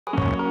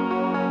Welcome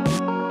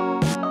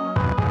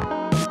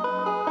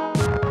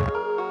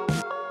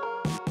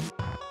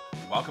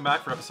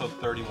back for episode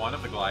 31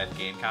 of the Goliath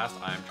GameCast.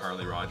 I'm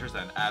Charlie Rogers,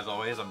 and as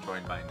always, I'm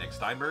joined by Nick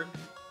Steinberg.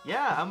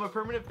 Yeah, I'm a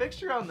permanent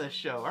fixture on this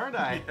show, aren't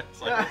I?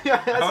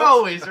 Yes, as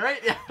always, right?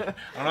 Yeah. I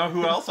don't know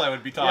who else I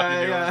would be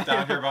talking to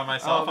down here by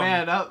myself. Oh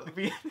man,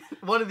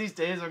 one of these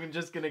days I'm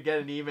just gonna get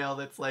an email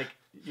that's like,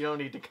 "You don't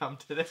need to come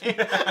today."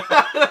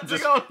 It's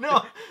like, oh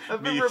no,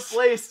 I've been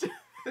replaced.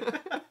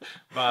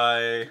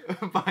 Bye.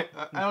 Bye.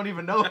 I don't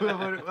even know who.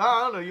 I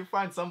don't know. You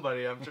find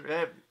somebody. I'm sure.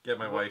 Hey, get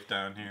my wife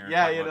down here.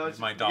 Yeah, you know,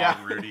 my dog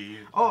Rudy.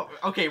 Oh,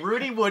 okay.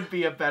 Rudy would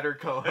be a better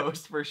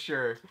co-host for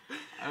sure.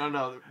 I don't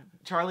know.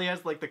 Charlie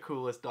has like the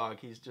coolest dog.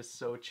 He's just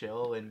so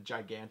chill and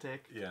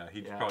gigantic. Yeah,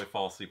 he'd probably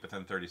fall asleep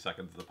within 30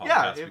 seconds of the podcast.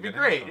 Yeah, it'd be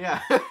great. So.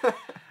 Yeah.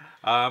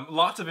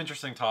 Lots of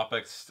interesting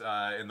topics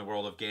in the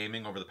world of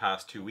gaming over the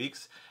past 2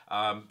 weeks.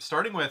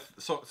 Starting with,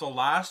 so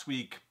last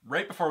week,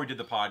 right before we did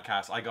the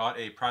podcast, I got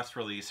a press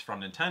release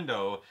from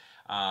Nintendo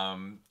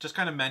just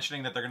kind of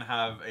mentioning that they're going to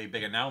have a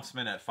big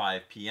announcement at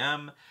 5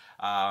 p.m.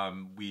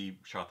 We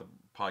shot the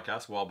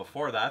podcast well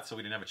before that, so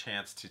we didn't have a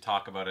chance to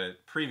talk about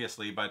it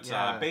previously, but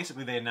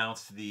basically they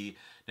announced the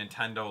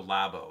Nintendo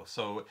Labo.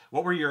 So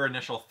what were your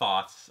initial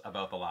thoughts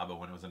about the Labo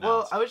when it was announced?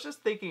 Well, I was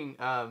just thinking,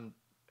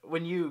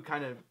 when you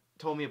kind of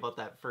told me about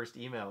that first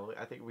email,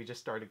 I think we just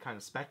started kind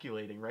of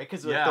speculating, right?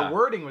 Because the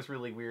wording was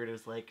really weird. It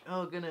was like,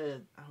 oh, I don't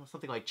know,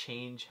 something like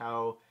change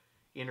how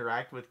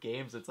interact with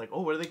games. It's like,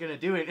 oh, what are they gonna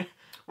do? And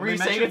were you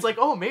saying it's like,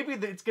 oh, maybe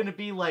it's gonna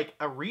be like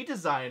a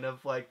redesign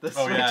of like the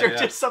Switch or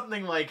just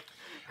something like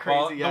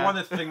crazy? Well,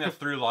 the thing that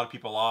threw a lot of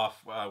people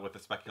off with the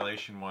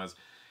speculation was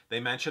they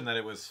mentioned that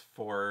it was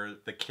for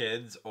the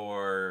kids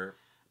or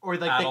like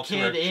the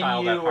kid in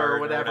you or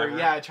whatever.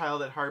 Yeah,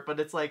 child at heart. But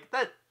it's like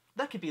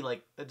that could be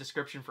like a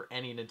description for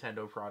any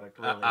Nintendo product,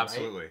 really.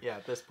 Absolutely. Right? Yeah,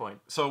 at this point.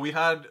 So we've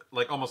had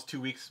like almost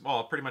 2 weeks,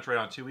 well, pretty much right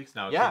on 2 weeks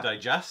now to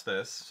digest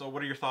this. So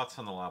what are your thoughts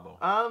on the Labo?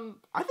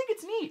 I think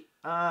it's neat.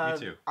 Me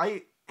too.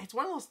 It's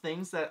one of those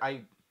things that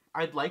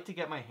I'd like to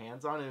get my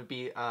hands on. It would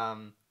be a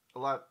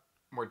lot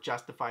more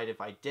justified if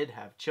I did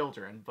have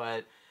children,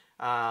 but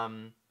yeah,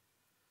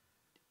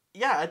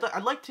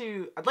 I'd like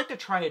to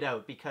try it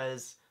out,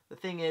 because the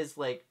thing is,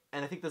 like,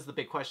 and I think this is the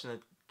big question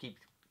that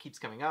keeps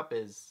coming up,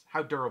 is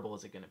how durable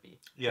is it going to be?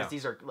 Yeah. Because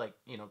these are like,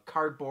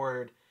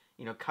 cardboard,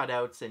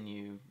 cutouts, and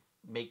you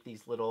make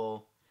these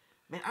little,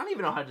 man, I don't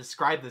even know how to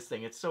describe this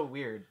thing. It's so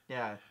weird.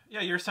 Yeah.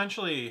 Yeah, you're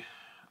essentially,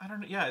 I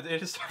don't know. Yeah,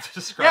 it is tough to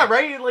describe. Yeah,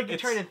 right? Like, you're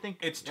trying to think.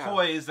 It's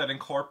toys that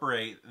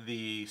incorporate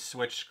the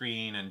Switch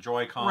screen and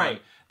Joy-Con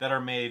that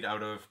are made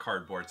out of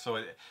cardboard.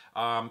 So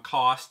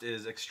cost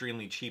is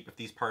extremely cheap if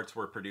these parts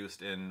were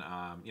produced in,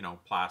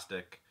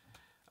 plastic.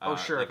 Oh,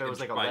 sure, like, if it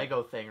was like a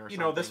Lego thing or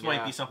something. This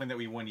might be something that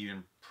we wouldn't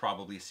even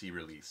probably see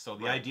released. So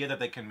the idea that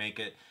they can make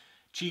it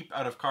cheap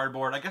out of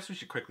cardboard, I guess we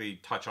should quickly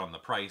touch on the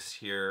price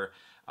here.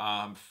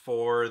 So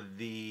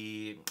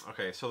the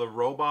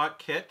robot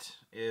kit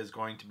is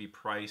going to be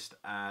priced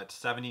at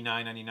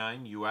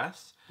 $79.99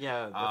 US.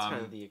 Yeah, that's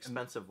kind of the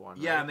expensive one.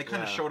 Yeah, and they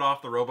kind of showed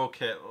off the Robo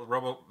kit.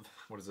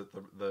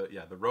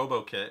 The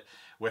Robo kit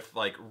with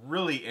like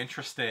really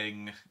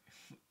interesting,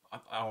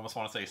 I almost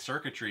want to say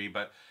circuitry,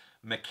 but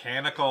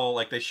mechanical,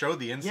 like they showed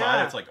the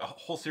inside. It's like a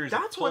whole series of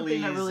pulleys. That's one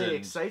thing that really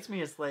excites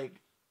me, is like,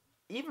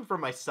 even for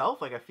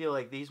myself, like I feel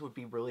like these would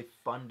be really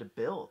fun to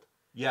build.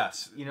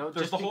 Yes,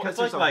 just because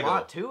there's like a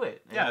lot to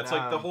it. Yeah, and, it's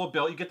like the whole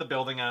build. You get the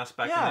building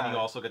aspect, and then you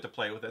also get to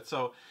play with it.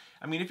 So,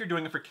 I mean, if you're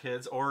doing it for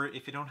kids, or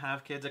if you don't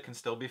have kids, it can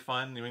still be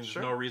fun. I mean, there's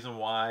no reason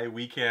why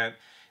we can't.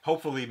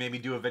 Hopefully, maybe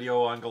do a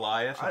video on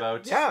Goliath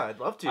about. I'd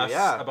love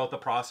to. About the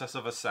process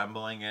of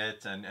assembling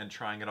it and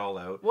trying it all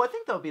out. Well, I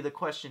think that'll be the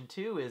question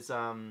too. Is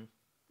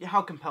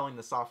how compelling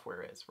the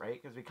software is,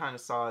 right? Because we kind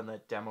of saw in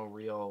that demo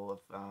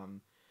reel of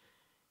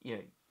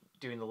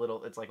doing the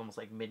little, it's like almost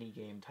like mini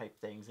game type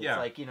things. It's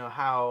like,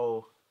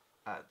 how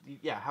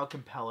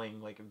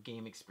compelling like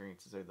game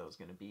experiences are those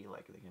going to be?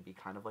 Like, are they going to be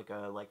kind of like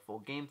a full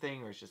game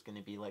thing, or it's just going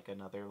to be like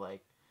another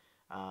like,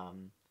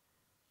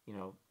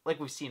 like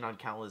we've seen on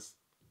countless,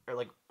 or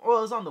like, well,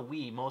 it was on the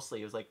Wii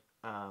mostly. It was like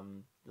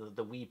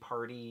the Wii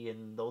Party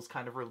and those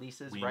kind of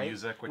releases, Wii right?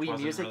 Music, which Wii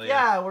wasn't Music, really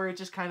where it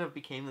just kind of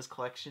became this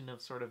collection of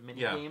sort of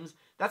mini games.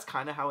 That's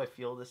kind of how I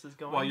feel this is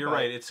going. Well, you're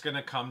right. It's going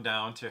to come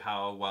down to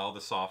how well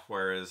the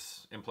software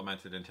is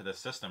implemented into the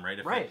system, right?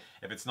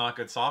 If it's not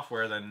good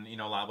software, then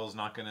Labo's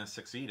not going to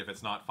succeed if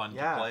it's not fun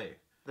to play.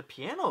 The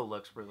piano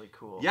looks really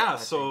cool. Yeah,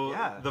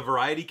 the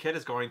Variety Kit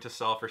is going to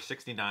sell for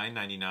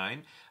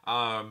 $69.99.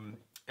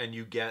 And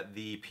you get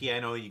the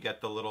piano, you get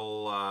the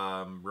little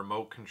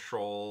remote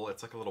control.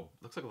 It's like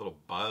looks like a little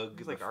bug.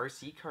 It's like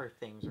RC car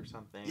things or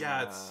something.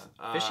 Yeah, it's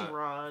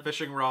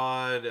fishing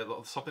rod.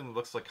 Something that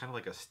looks like kind of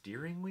like a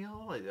steering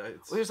wheel.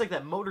 There's like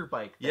that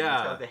motorbike thing. Yeah,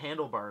 it's got the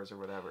handlebars or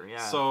whatever. Yeah.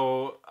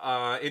 So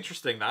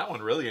interesting. That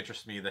one really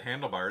interests me. The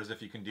handlebars.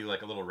 If you can do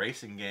like a little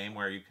racing game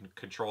where you can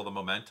control the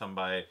momentum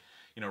by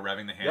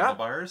revving the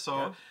handlebars.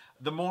 So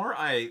the more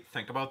I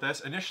think about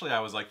this, initially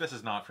I was like, this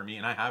is not for me,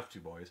 and I have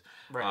two boys.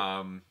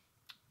 Right.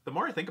 the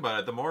more I think about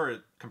it, the more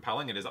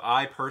compelling it is.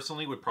 I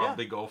personally would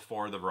probably go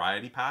for the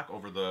variety pack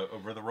over the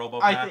Robo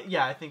pack.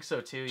 I think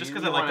so too. Just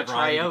because I like the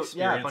variety of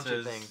experiences. A bunch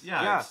of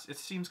things. It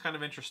seems kind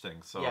of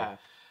interesting. So, yeah.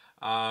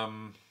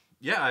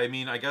 I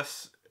mean, I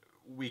guess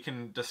we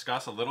can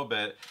discuss a little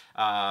bit.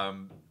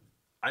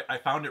 I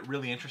found it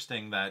really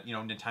interesting that, you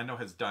know, Nintendo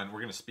has done. We're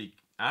going to speak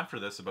after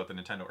this about the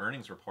Nintendo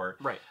earnings report.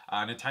 Right.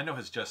 Nintendo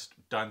has just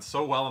done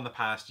so well in the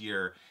past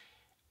year.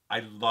 I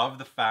love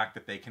the fact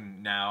that they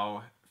can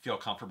now feel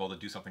comfortable to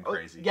do something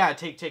crazy. Yeah,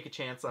 take a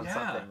chance on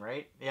something,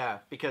 right? Yeah,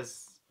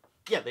 because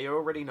they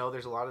already know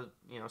there's a lot of,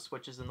 you know,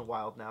 Switches in the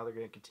wild now. They're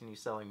going to continue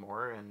selling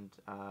more, and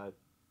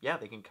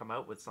they can come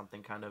out with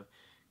something kind of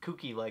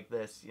kooky like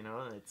this, you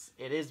know.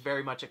 It is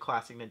very much a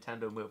classic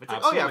Nintendo move. It's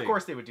like, oh yeah, of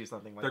course they would do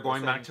something like this. They're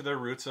going back to their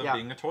roots of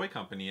being a toy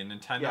company, and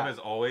Nintendo has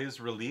always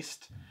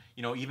released,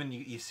 you know, even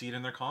you see it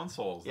in their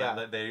consoles.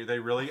 That they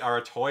really are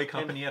a toy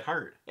company at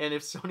heart. And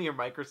if Sony or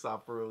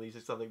Microsoft were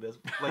releasing something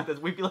like this,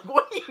 we'd be like,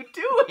 what are you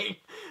doing?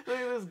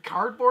 This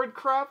cardboard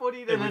crap? What are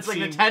you doing? And it's like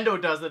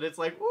Nintendo does it. It's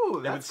like, ooh,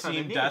 that's kind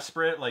of neat. It would seem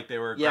desperate, like they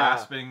were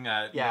grasping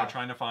at, you know,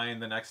 trying to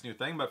find the next new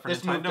thing. But for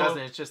this Nintendo, move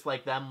doesn't. It's just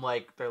like them,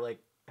 like they're like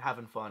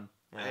having fun.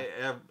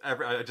 Yeah.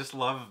 I just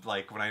love,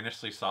 like, when I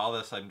initially saw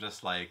this, I'm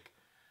just like,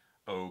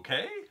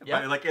 okay,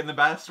 yeah. But, like, in the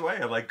best way.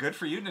 I'm like, good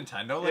for you,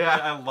 Nintendo. Like,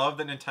 I love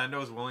that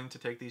Nintendo is willing to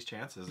take these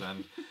chances,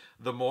 and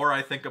the more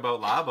I think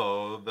about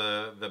Labo,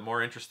 the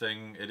more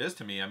interesting it is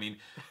to me. I mean,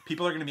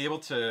 people are going to be able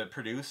to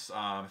produce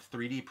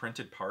 3D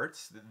printed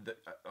parts.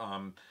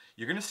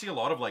 You're going to see a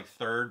lot of, like,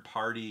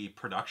 third-party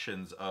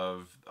productions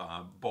of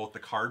both the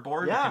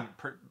cardboard. Yeah. You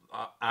can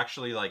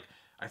actually, like,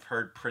 I've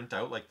heard print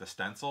out, like, the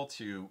stencil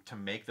to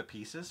make the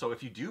pieces. So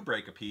if you do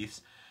break a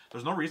piece,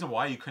 there's no reason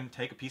why you couldn't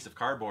take a piece of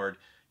cardboard,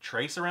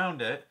 trace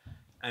around it,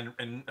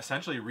 and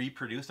essentially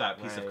reproduce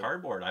that piece of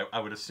cardboard. I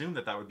would assume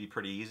that would be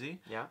pretty easy.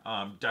 Yeah.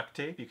 Duct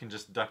tape, you can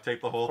just duct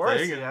tape the whole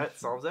thing. And it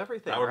solves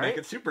everything. That would make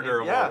it super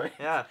durable, right?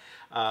 Yeah.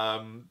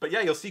 But yeah,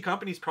 you'll see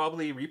companies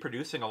probably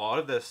reproducing a lot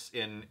of this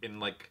in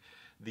like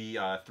the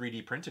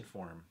 3D printed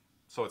form.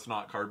 So it's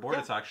not cardboard;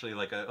 it's actually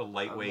like a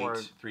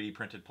lightweight 3D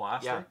printed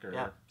plastic.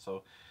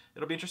 So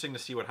it'll be interesting to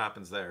see what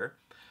happens there.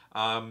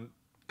 Kind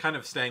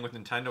of staying with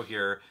Nintendo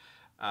here,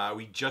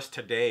 we just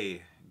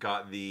today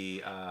got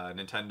the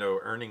Nintendo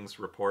earnings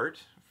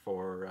report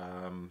for,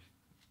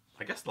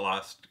 I guess, the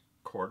last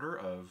quarter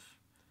of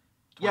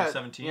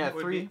 2017. Yeah,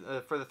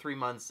 for the 3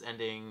 months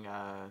ending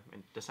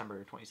in December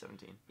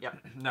 2017. Yeah.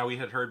 Now, we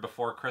had heard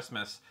before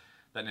Christmas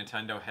that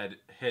Nintendo had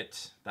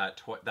hit that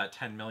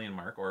 10 million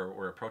mark, or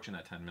were approaching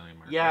that 10 million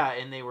mark. Yeah,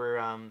 right? And they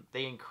were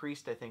they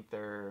increased, I think,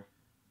 their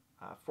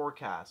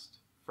forecast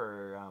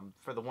for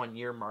the 1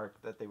 year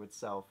mark that they would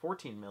sell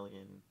 14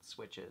 million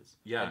Switches.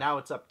 Yeah. And now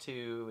it's up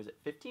to, is it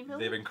 15 million?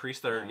 They've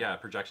increased their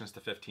projections to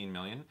 15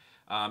 million.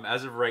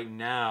 As of right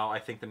now, I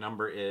think the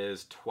number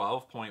is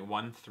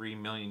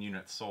 12.13 million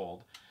units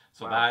sold.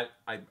 So that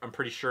I'm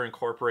pretty sure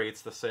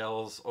incorporates the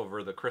sales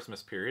over the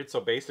Christmas period. So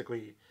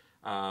basically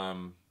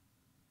 2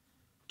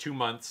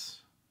 months.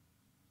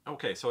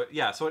 Okay, so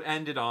it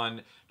ended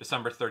on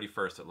December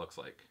 31st, it looks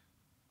like.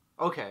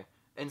 Okay.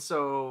 And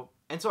so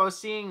I was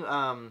seeing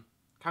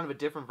kind of a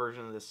different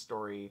version of this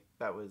story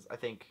that was, I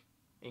think,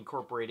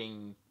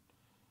 incorporating,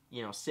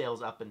 you know,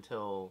 sales up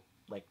until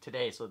like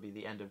today, so it'll be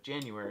the end of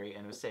January,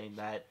 and it was saying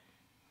that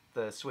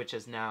the Switch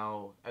has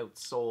now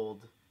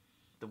outsold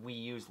the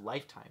Wii U's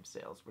lifetime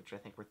sales, which I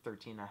think were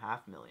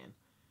 13.5 million.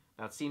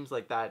 Now it seems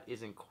like that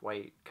isn't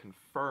quite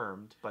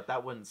confirmed, but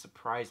that wouldn't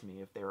surprise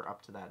me if they were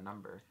up to that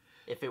number.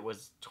 If it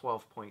was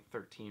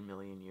 12.13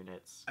 million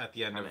units at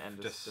the end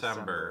of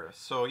December.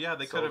 So yeah,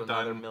 they could have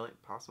done million,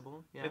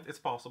 possible. Yeah, it's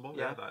possible.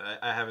 Yeah,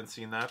 I haven't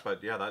seen that,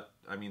 but yeah,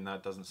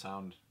 that doesn't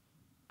sound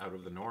out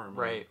of the norm.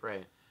 Right.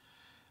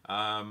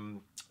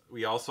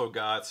 We also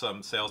got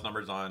some sales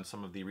numbers on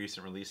some of the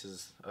recent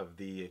releases of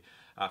the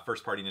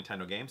first-party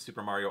Nintendo games.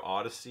 Super Mario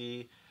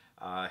Odyssey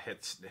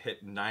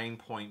hit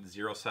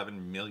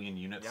 9.07 million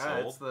units sold.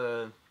 Yeah, it's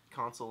the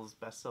console's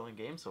best-selling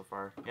game so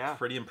far. Yeah,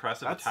 pretty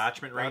impressive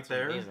attachment rate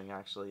there. That's amazing,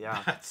 actually. Yeah,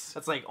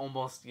 that's like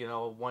almost, you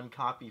know, one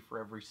copy for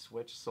every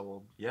Switch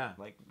sold. Yeah,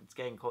 like it's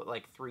getting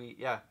like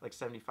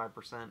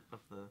 75% of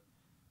the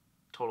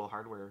total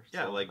hardware.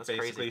 Yeah, like that's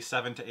basically crazy.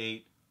 7 to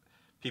 8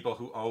 people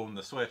who own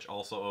the Switch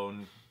also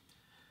own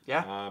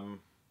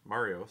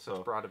Mario. So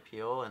it's broad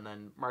appeal, and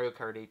then Mario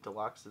Kart 8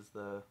 Deluxe is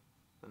the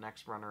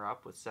next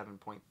runner-up with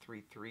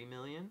 7.33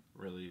 million.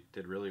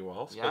 Did really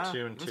well.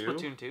 Splatoon 2.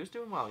 Splatoon 2 is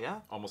doing well,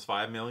 yeah. Almost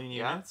 5 million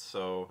units,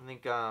 so... I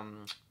think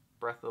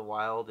Breath of the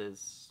Wild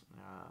is...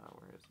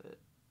 where is it?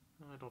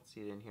 I don't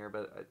see it in here,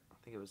 but I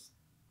think it was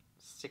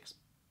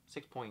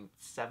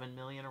 6.7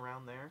 million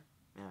around there.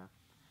 Yeah.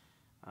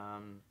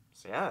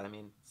 So yeah, I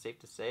mean, safe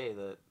to say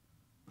that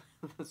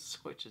the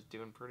Switch is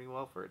doing pretty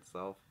well for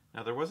itself.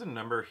 Now, there was a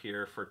number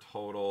here for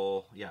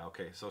total... Yeah,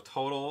 okay, so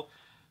total...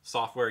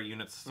 software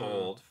units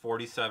sold,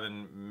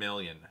 47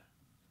 million.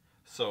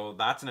 So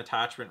that's an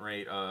attachment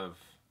rate of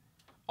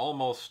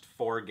almost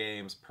 4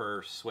 games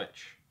per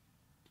Switch.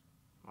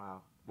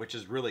 Wow. which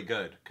is really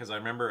good because I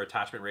remember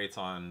attachment rates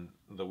on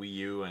the Wii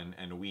U and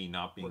Wii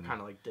not being... Were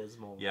kind of like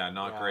dismal. Yeah,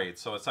 not great.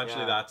 So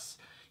essentially that's,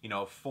 you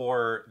know,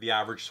 for the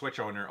average Switch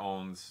owner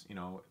owns, you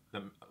know,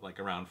 like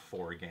around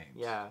 4 games.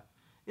 Yeah.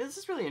 Yeah, this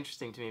is really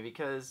interesting to me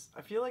because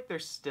I feel like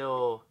there's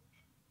still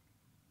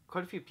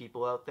quite a few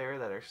people out there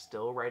that are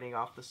still writing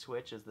off the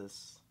Switch as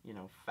this, you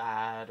know,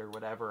 fad or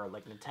whatever. Or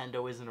like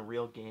Nintendo isn't a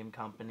real game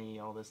company,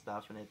 all this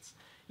stuff. And it's,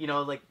 you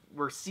know, like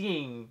we're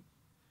seeing,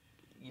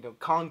 you know,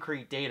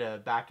 concrete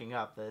data backing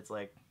up that it's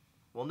like,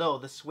 well, no,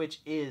 the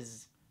Switch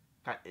is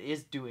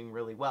doing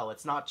really well.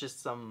 It's not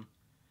just some,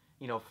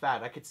 you know,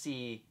 fad. I could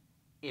see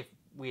if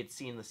we had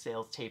seen the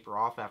sales taper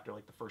off after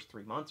like the first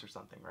 3 months or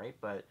something, right?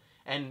 But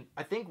and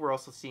I think we're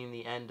also seeing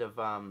the end of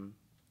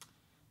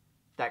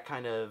that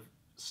kind of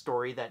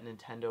story that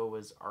Nintendo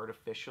was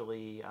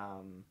artificially,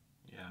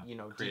 you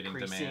know, creating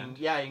decreasing, demand.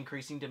 Yeah,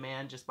 increasing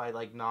demand just by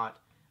like not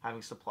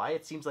having supply.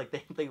 It seems like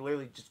they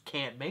literally just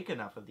can't make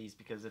enough of these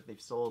because if they've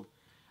sold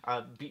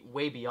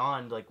way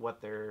beyond like what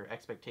their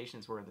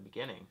expectations were in the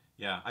beginning.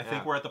 Yeah, I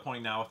think we're at the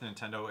point now with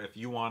Nintendo. If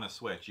you want a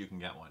Switch, you can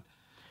get one.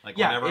 Like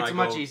whenever it's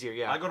much easier.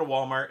 Yeah, I go to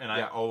Walmart and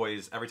I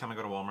always, every time I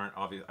go to Walmart,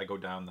 obviously I go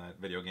down that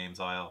video games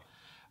aisle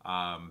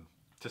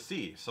to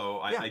see. So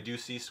I do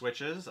see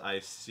Switches.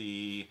 I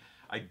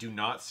do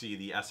not see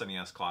the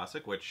SNES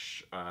Classic,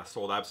 which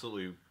sold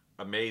absolutely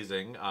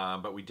amazing,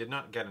 but we did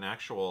not get an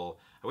actual...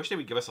 I wish they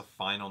would give us a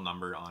final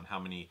number on how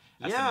many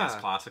SNES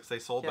Classics they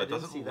sold, but it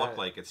doesn't look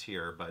like it's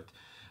here. But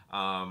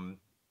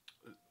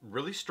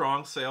really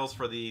strong sales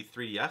for the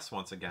 3DS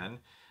once again,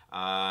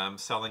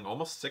 selling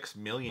almost 6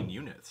 million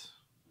units.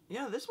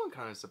 Yeah, this one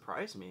kind of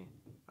surprised me.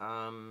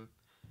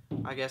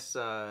 I guess,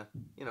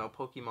 you know,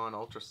 Pokemon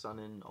Ultra Sun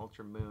and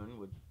Ultra Moon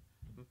would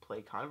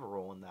play kind of a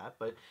role in that.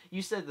 But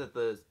you said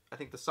that I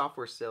think the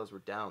software sales were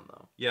down,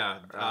 though. Yeah,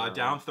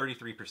 down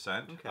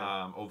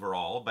 33%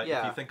 overall. But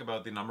if you think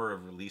about the number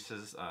of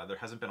releases, there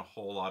hasn't been a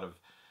whole lot of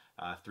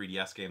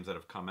 3DS games that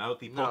have come out.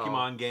 The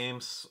Pokemon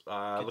games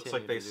looks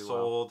like they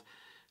sold... Well.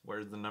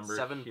 Where's the number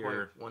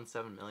here?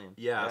 7.17 million.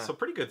 Yeah, so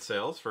pretty good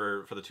sales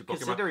for the 2 Pokemon.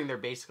 Considering they're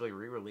basically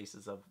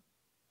re-releases of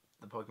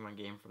the Pokemon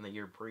game from the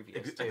year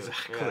previous, too.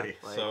 Exactly.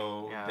 Yeah,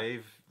 so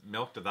they've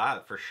milked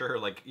that for sure.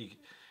 Like,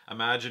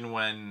 imagine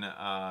when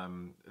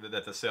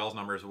that the sales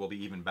numbers will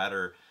be even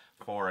better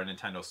for a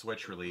Nintendo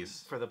Switch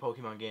release. For the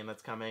Pokemon game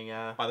that's coming.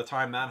 By the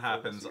time that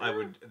happens,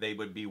 they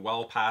would be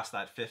well past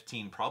that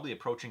 15, probably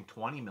approaching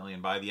 20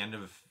 million by the end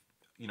of,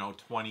 you know,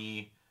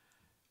 20...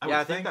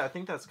 I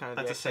think that's kind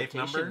of the safe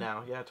number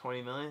now. Yeah,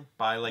 20 million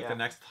by like the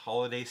next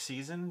holiday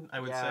season, I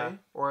would say,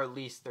 or at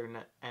least their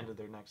end of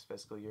their next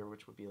fiscal year,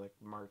 which would be like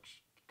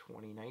March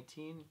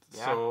 2019.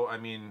 Yeah. So I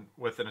mean,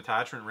 with an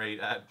attachment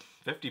rate at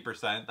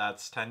 50%,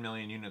 that's 10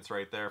 million units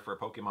right there for a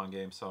Pokemon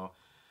game. So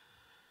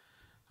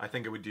I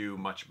think it would do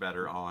much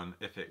better on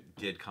if it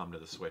did come to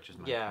the Switch. Is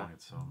my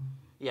point. So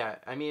yeah,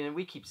 I mean, and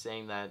we keep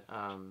saying that.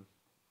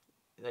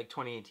 Like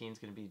 2018 is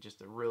going to be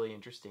just a really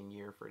interesting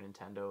year for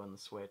Nintendo and the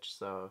Switch,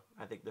 so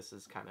I think this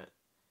is kind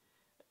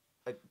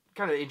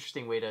of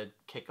interesting way to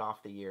kick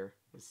off the year,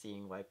 is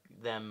seeing like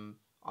them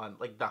on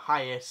like the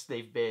highest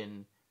they've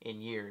been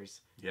in years,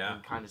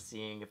 and kind of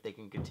seeing if they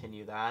can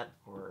continue that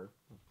or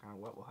kind of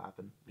what will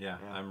happen. Yeah,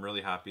 I'm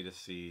really happy to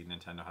see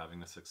Nintendo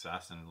having the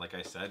success, and like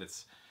I said,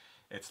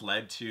 it's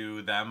led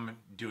to them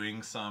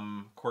doing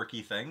some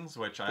quirky things,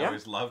 which I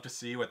always love to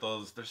see with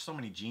those. There's so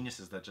many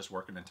geniuses that just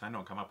work at Nintendo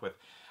and come up with...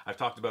 I've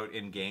talked about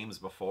in games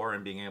before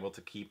and being able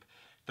to keep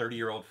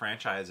 30-year-old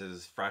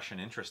franchises fresh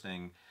and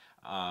interesting.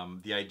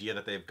 The idea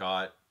that they've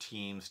got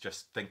teams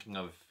just thinking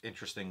of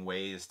interesting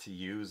ways to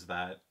use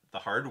the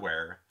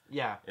hardware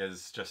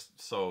is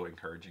just so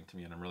encouraging to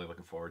me, and I'm really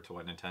looking forward to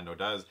what Nintendo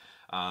does.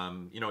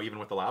 You know, even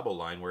with the Labo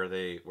line, where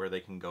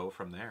they can go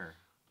from there.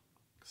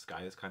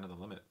 Sky is kind of the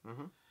limit.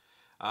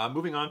 Mm-hmm.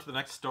 Moving on to the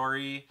next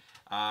story,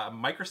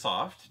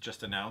 Microsoft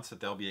just announced that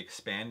they'll be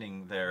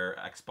expanding their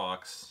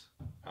Xbox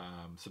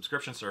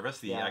subscription service,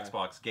 the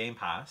Xbox Game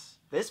Pass.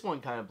 This one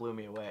kind of blew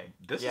me away.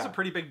 This is a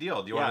pretty big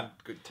deal. Do you want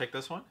to take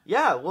this one?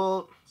 Yeah,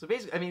 well, so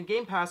basically, I mean,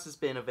 Game Pass has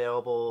been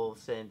available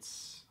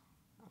since,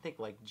 I think,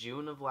 like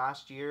June of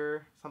last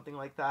year, something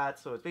like that.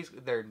 So it's basically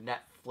their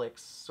Netflix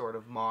sort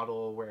of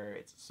model where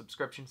it's a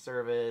subscription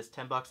service,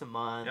 $10 a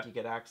month, you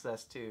get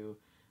access to...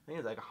 I think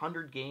it's like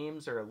 100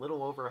 games or a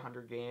little over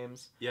 100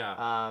 games.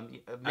 Yeah.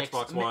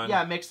 Xbox One.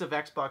 Yeah, mix of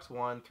Xbox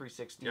One,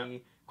 360.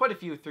 Yep. Quite a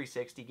few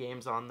 360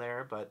 games on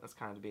there, but that's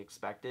kind of to be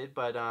expected.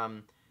 But,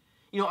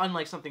 you know,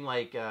 unlike something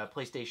like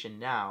PlayStation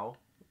Now,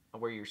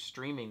 where you're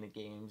streaming the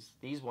games,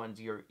 these ones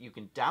you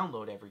can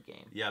download every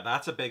game. Yeah,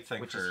 that's a big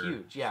thing, which is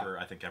huge. Yeah. For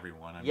I think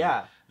everyone. I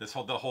mean,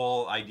 the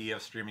whole idea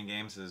of streaming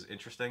games is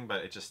interesting,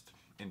 but it just...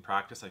 in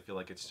practice, I feel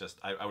like it's just...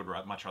 I would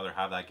much rather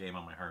have that game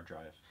on my hard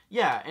drive.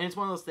 Yeah, and it's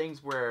one of those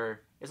things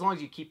where as long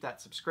as you keep that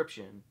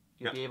subscription,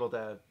 you'll be able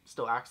to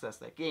still access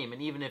that game.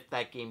 And even if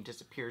that game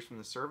disappears from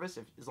the service,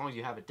 as long as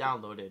you have it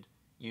downloaded,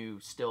 you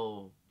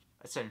still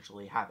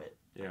essentially have it.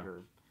 Yeah.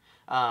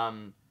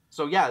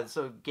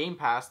 So Game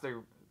Pass,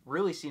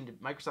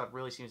 Microsoft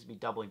really seems to be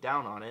doubling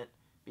down on it,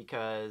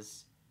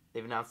 because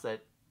they've announced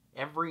that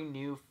every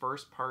new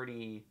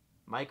first-party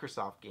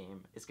Microsoft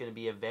game is going to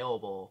be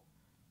available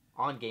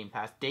on Game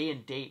Pass day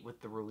and date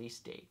with the release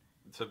date,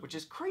 which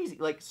is crazy.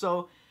 Like,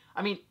 so,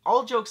 I mean,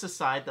 all jokes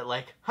aside, that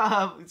like,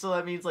 so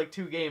that means like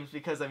 2 games,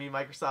 because I mean,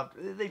 Microsoft,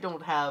 they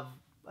don't have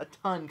a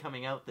ton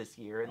coming out this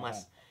year,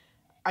 unless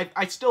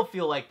I still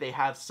feel like they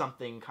have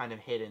something kind of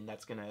hidden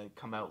that's going to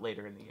come out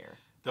later in the year.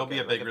 There'll be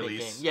a big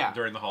release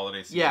during the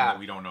holiday season that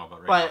we don't know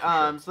about right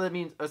now. So that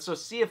means so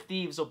Sea of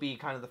Thieves will be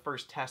kind of the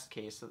first test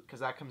case, because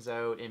that comes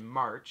out in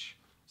March.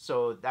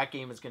 So that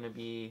game is going to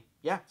be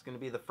it's going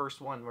to be the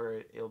first one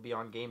where it'll be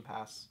on Game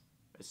Pass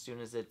as soon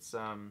as it's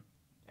out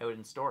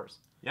in stores.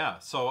 Yeah.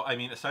 So I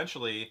mean,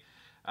 essentially,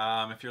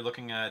 if you're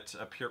looking at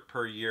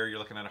per year, you're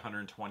looking at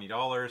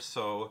 $120.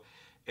 So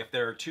if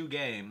there are 2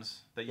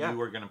 games that you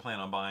were going to plan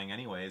on buying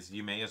anyways,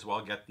 you may as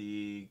well get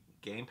the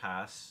Game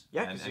Pass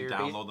and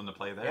download them to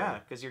play there. Yeah,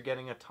 because you're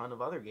getting a ton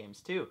of other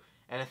games too.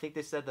 And I think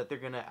they said that they're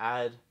going to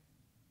add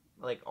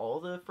like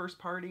all the first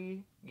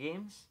party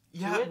games to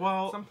it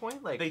at some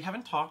point. Like, they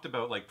haven't talked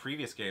about like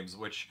previous games,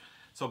 which,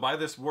 so by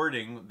this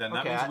wording, then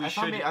that means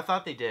I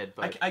thought they did,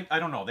 but I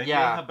don't know. They may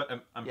have,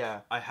 but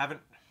I haven't.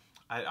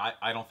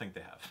 I don't think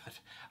they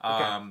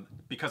have.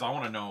 Because I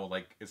want to know,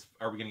 like,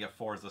 are we going to get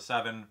Forza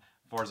 7?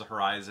 Forza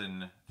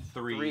Horizon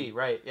 3.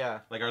 Right, yeah.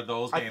 Like, are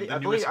those games I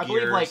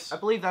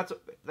believe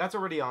that's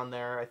already on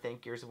there. I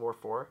think Gears of War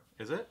 4.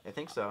 Is it? I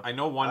think so. I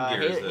know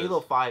Gears is.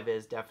 Halo 5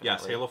 is definitely.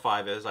 Yes, Halo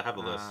 5 is. I have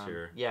the list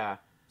here. Yeah.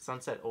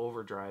 Sunset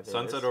Overdrive is.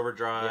 Sunset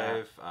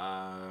Overdrive.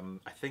 Yeah.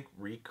 I think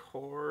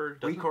Recore.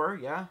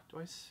 Recore, yeah.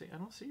 I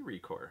don't see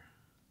Recore.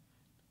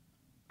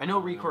 I know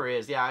Recore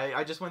is. Yeah,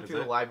 I just went through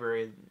the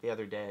library the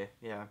other day.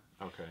 Yeah.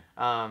 Okay.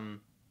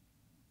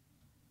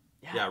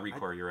 Yeah,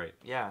 Recore, you're right.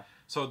 Yeah.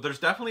 So there's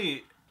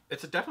definitely,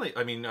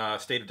 I mean,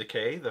 State of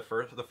Decay, the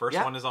first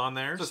one is on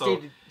there.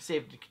 So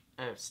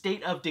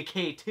State of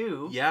Decay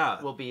 2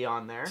 will be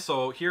on there.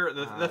 So here,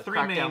 the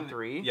three main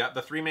 3. Yeah,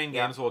 the 3 main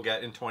games we'll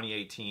get in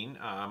 2018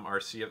 are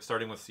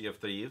starting with Sea of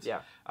Thieves,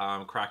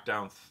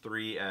 Crackdown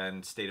 3,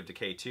 and State of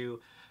Decay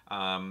 2.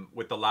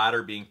 With the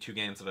latter being 2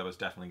 games that I was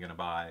definitely going to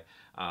buy.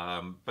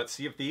 But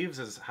Sea of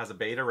Thieves has a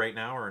beta right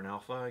now, or an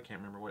alpha. I can't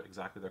remember what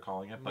exactly they're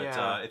calling it.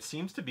 But it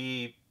seems to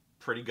be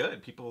pretty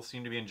good. People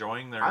seem to be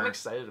enjoying their... I'm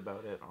excited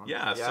about it, honestly.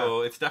 Yeah,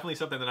 so it's definitely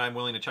something that I'm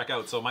willing to check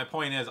out. So my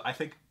point is, I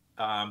think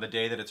the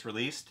day that it's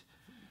released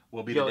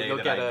will be the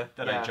day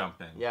that I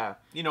jump in. Yeah.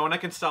 You know, and I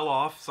can sell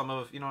off some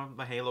of,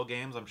 my Halo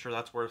games. I'm sure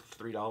that's worth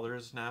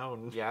 $3 now.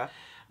 And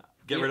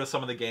get rid of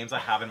some of the games I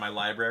have in my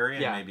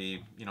library and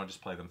maybe,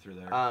 just play them through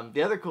there.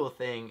 The other cool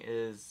thing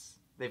is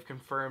they've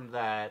confirmed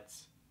that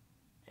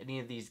any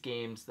of these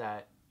games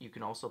that you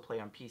can also play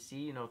on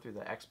PC, through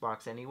the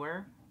Xbox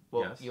Anywhere,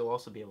 you'll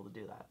also be able to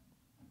do that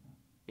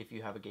if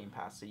you have a Game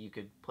Pass. So you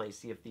could play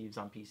Sea of Thieves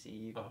on PC,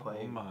 you can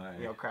play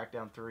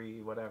Crackdown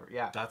 3, whatever.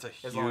 Yeah. That's a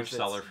huge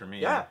seller for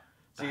me. Yeah.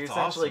 So you're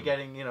essentially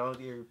getting, your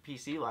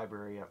PC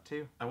library up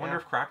too. I wonder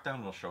if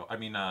Crackdown will show. I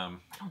mean,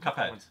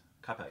 Cuphead.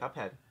 I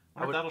wonder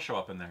if that'll show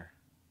up in there.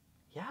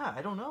 Yeah,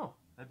 I don't know.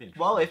 That'd be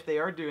interesting. Well, if they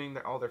are doing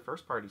all their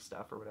first party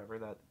stuff or whatever,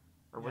 that.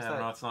 Or was that?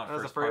 No, it's not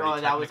first party. Oh,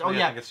 that was. Oh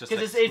yeah, because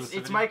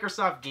it's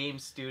Microsoft Game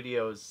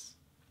Studios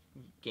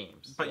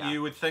games. But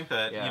you would think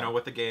that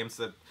with the games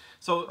that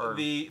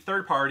the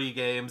third party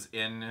games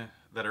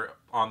that are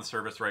on the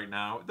service right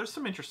now, there's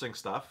some interesting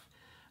stuff.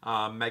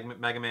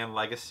 Mega Man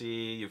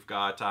Legacy. You've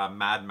got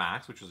Mad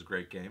Max, which was a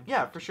great game.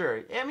 Yeah, for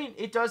sure. I mean,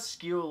 it does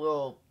skew a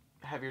little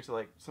heavier to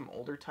like some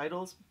older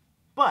titles,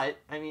 but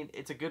I mean,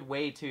 it's a good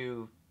way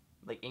to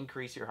like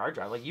increase your hard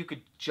drive. Like you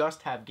could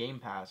just have Game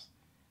Pass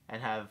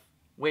and have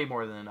way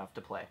more than enough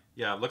to play.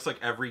 Yeah, it looks like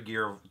every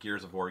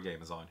Gears of War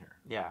game is on here.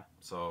 Yeah.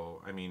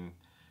 So I mean,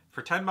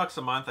 for $10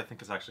 a month, I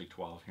think it's actually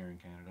 12 here in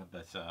Canada.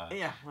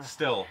 But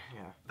still,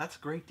 that's a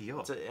great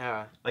deal.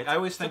 Like I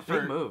always think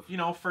big move.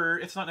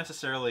 It's not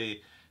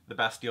necessarily the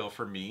best deal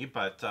for me,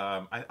 but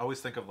I always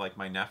think of like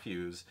my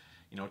nephews.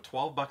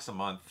 $12 a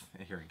month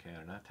here in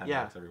Canada,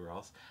 $10 everywhere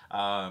else.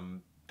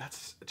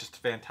 That's just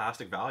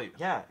fantastic value.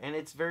 Yeah, and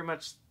it's very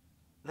much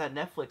that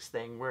Netflix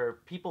thing where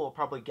people will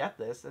probably get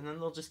this and then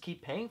they'll just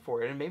keep paying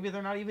for it, and maybe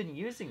they're not even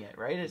using it,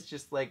 right? It's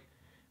just like,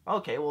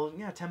 okay, well,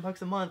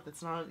 $10 a month,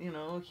 it's not,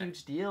 a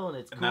huge deal, and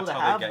it's cool to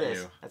have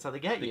this. That's how they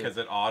get you. Because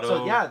it auto...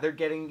 So, they're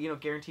getting,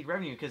 guaranteed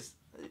revenue, because,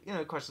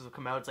 questions will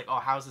come out, it's like, oh,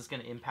 how's this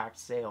going to impact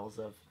sales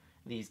of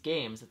these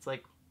games? It's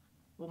like,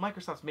 well,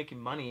 Microsoft's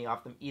making money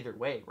off them either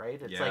way, right?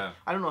 It's like,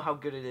 I don't know how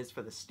good it is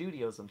for the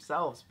studios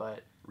themselves,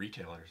 but...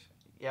 Retailers.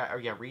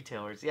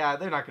 Retailers. Yeah,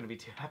 they're not going to be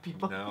too happy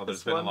about No,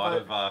 there's been a lot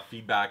of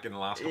feedback in the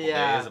last couple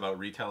days about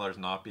retailers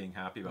not being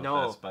happy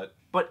about this,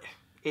 but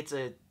it's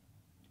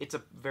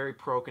a very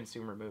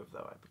pro-consumer move,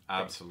 though. I think.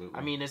 Absolutely.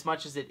 I mean, as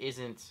much as it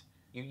isn't,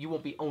 you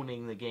won't be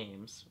owning the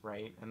games,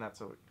 right? And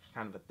that's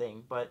kind of a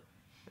thing. But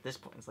at this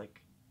point, it's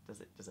like,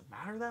 does it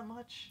matter that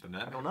much?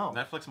 I don't know.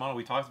 Netflix model,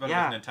 we talked about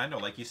it with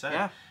Nintendo, like you said.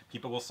 Yeah.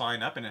 People will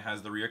sign up and it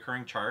has the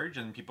reoccurring charge,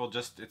 and people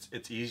just,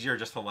 it's easier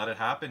just to let it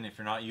happen if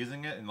you're not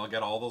using it, and they'll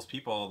get all those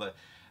people that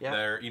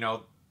they're,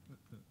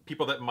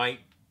 people that might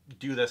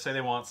do this, say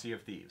they want Sea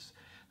of Thieves.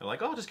 They're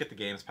like, oh, just get the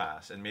Games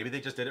Pass. And maybe they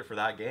just did it for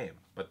that game.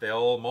 But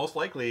they'll most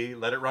likely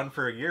let it run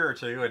for a year or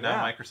two. And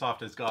now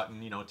Microsoft has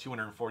gotten,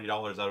 $240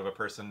 out of a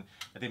person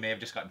that they may have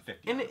just gotten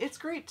 $50. And it's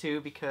great,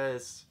 too,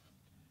 because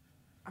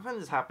I find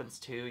this happens,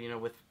 too,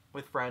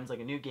 with friends.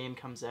 Like, a new game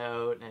comes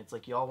out, and it's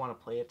like, you all want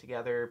to play it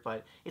together.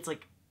 But it's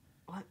like,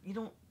 what? You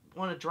don't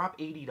want to drop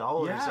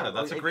 $80. Yeah,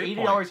 that's a great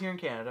 $80 point. here in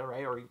Canada,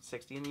 right? Or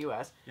 $60 in the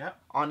US. Yeah.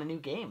 On a new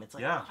game. It's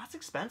like, oh, that's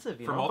expensive,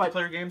 For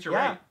multiplayer games, you're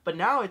right. But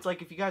now it's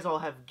like, if you guys all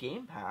have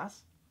Game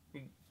Pass,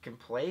 you can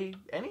play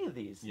any of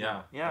these.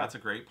 Yeah, that's a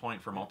great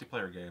point for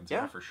multiplayer games.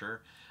 Yeah, for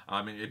sure.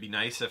 It'd be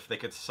nice if they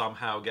could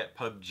somehow get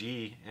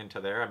PUBG into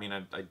there. I mean,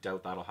 I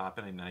doubt that'll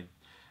happen, and I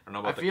don't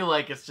know about I feel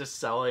like it's just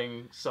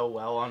selling so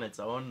well on its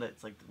own that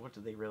it's like, what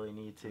do they really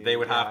need to? They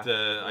would have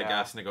to, I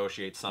guess,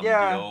 negotiate some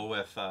deal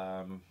with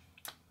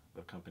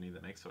the company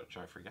that makes, which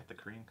I forget, the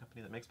Korean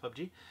company that makes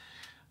PUBG.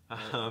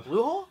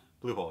 Bluehole?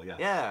 Bluehole,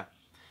 yes.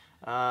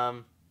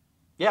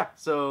 Yeah.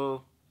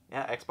 So,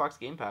 Xbox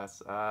Game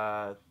Pass.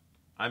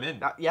 I'm in.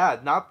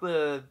 Not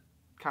the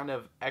kind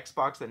of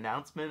Xbox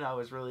announcement I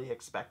was really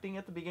expecting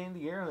at the beginning of the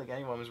year. Like,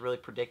 anyone was really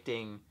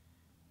predicting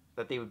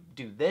that they would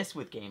do this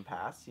with Game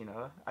Pass.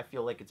 I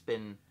feel like it's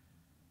been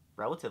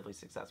relatively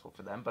successful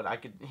for them, but I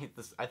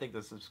think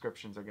the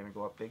subscriptions are going to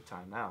go up big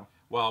time now.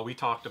 Well, we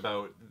talked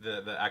about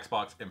the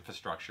Xbox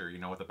infrastructure,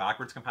 with the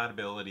backwards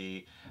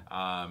compatibility,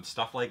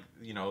 stuff like,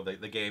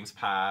 the Games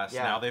Pass.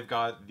 Now they've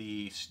got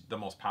the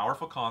most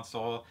powerful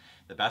console,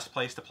 the best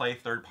place to play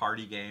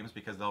third-party games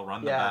because they'll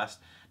run the best.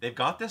 They've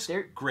got this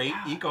great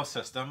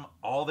ecosystem.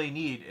 All they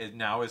need is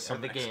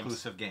some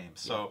exclusive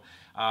games. So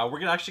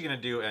we're actually going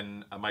to do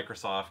a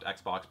Microsoft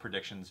Xbox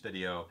predictions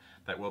video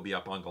that will be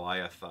up on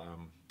Goliath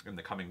in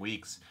the coming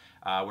weeks,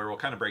 where we'll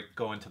kind of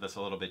go into this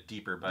a little bit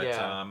deeper. But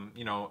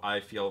I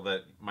feel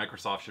that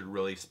Microsoft should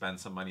really spend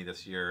some money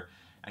this year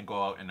and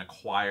go out and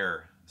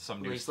acquire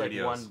some new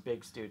studios. Like one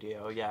big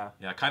studio, yeah.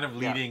 Yeah, kind of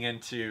leading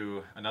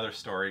into another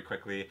story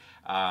quickly.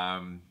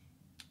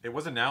 It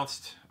was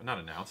not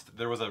announced.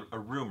 There was a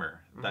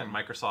rumor that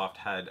Microsoft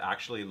had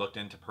actually looked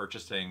into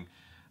purchasing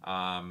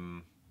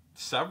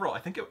several. I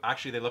think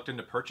they looked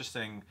into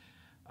purchasing.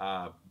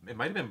 It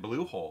might have been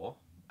Bluehole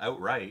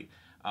outright.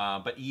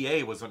 But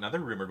EA was another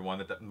rumored one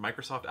that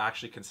Microsoft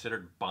actually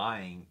considered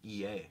buying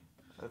EA.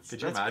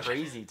 Could you imagine? That's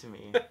crazy to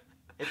me.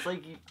 It's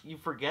like you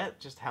forget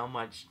just how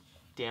much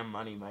damn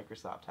money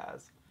Microsoft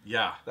has.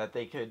 Yeah. That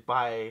they could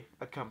buy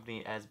a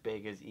company as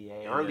big as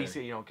EA, or at least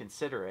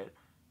consider it.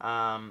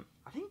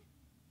 I think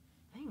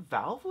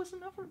Valve was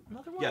another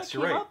one. Yes, that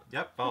you're came right. up.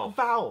 Yep, Valve.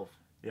 Valve.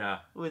 Yeah.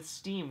 With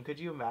Steam, could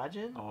you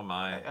imagine? Oh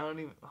my! I don't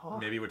even. Oh.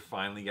 Maybe we'd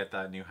finally get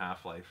that new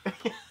Half-Life.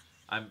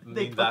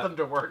 They put them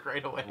to work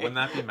right away. Wouldn't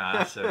that be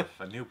massive?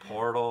 A new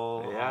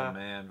Portal. Yeah. Oh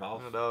man,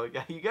 Valve. No,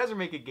 you guys are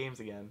making games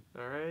again.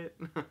 All right.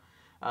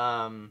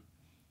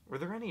 Were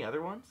there any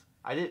other ones?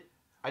 I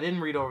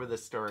didn't read over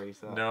this story.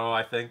 So no,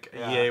 I think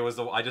EA was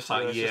the. I just saw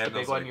EA just and a big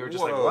was one. like, You were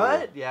just like,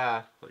 what?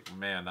 Yeah. Like,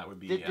 man, that would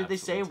be. Did they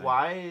say insane.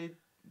 why?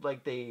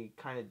 Like they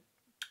kind of.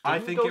 I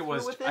think it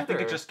was. I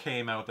think it just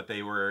came out that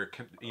they were,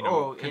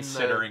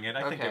 considering it.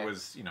 I think it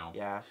was,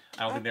 Yeah.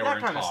 I don't think they were in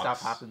talks. That kind of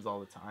stuff happens all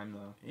the time,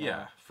 though.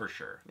 Yeah, for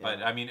sure. Yeah.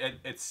 But I mean,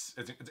 it's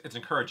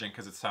encouraging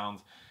because it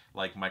sounds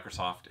like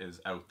Microsoft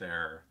is out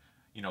there,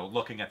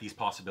 looking at these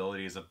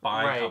possibilities of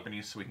buying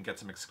companies so we can get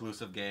some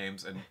exclusive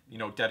games and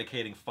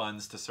dedicating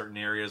funds to certain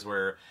areas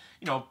where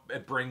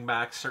bring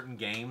back certain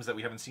games that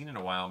we haven't seen in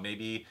a while.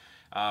 Maybe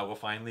we'll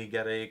finally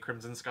get a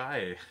Crimson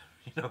Sky.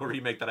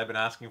 Remake that I've been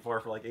asking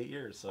for like 8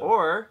 years. So.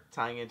 Or,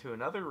 tying into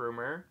another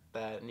rumor,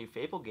 that new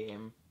Fable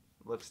game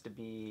looks to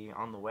be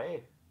on the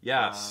way.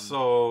 Yeah,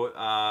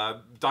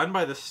 done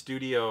by the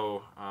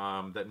studio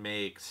that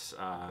makes...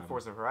 the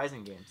Forza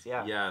Horizon games,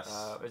 yeah. Yes.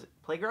 Is it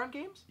Playground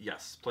Games?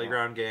 Yes,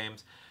 Playground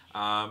Games.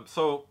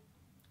 So,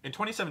 in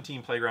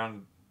 2017,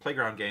 Playground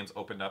Games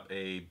opened up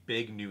a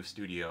big new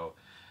studio.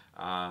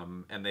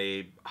 And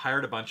they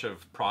hired a bunch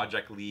of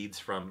project leads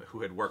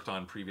who had worked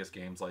on previous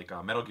games like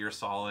Metal Gear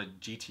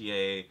Solid,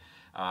 GTA,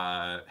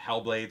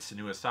 Hellblade,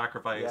 Senua's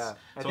Sacrifice. Yeah,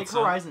 I think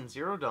Horizon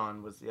Zero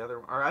Dawn was the other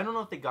one. Or I don't know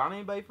if they got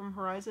anybody from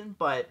Horizon,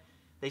 but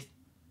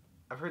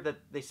I've heard that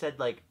they said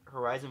like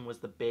Horizon was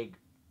the big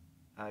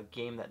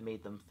game that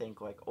made them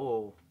think like,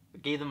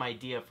 gave them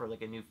idea for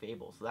like a new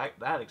Fable. So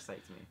that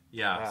excites me.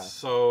 Yeah.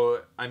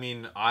 So I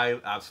mean,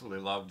 I absolutely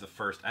loved the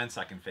first and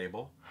second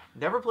Fable.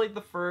 Never played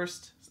the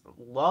first.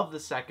 Love the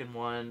second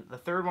one. The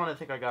third one, I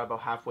think I got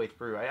about halfway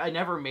through. I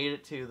never made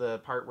it to the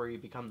part where you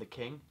become the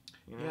king.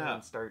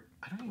 And start.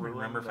 I don't even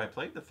remember if I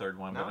played the third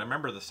one, but I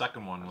remember the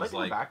second one was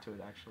like. Back to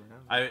it actually.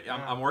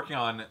 I'm working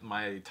on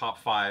my top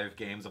 5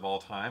 games of all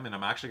time, and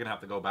I'm actually gonna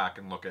have to go back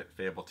and look at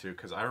Fable 2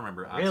 because I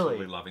remember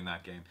absolutely loving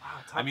that game. Wow,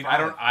 I mean,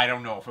 5. I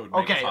don't know if it would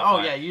make okay. top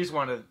 5. Yeah, you just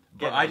want to.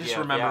 But I just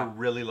remember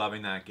really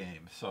loving that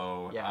game.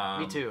 So yeah,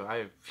 me too.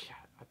 I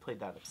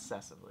played that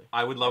obsessively.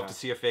 I would love to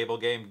see a Fable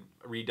game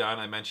redone.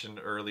 I mentioned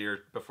earlier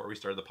before we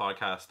started the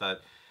podcast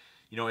that,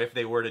 if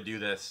they were to do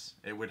this,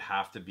 it would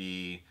have to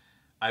be,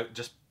 I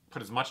just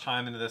put as much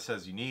time into this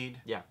as you need.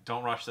 Yeah.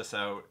 Don't rush this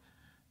out.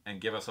 and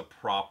give us a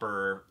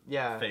proper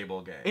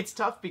Fable game. It's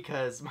tough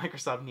because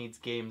Microsoft needs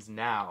games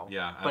now.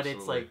 Yeah, absolutely. But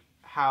it's like,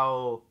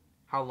 how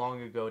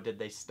long ago did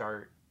they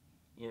start?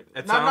 You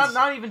know, sounds...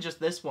 not even just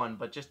this one,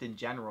 but just in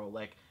general.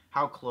 Like,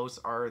 how close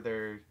are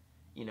their,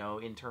 you know,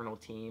 internal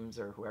teams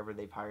or whoever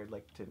they've hired,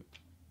 like, to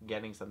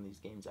getting some of these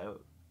games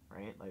out,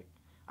 right? Like,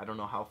 I don't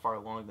know how far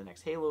along the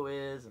next Halo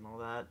is and all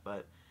that,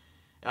 but,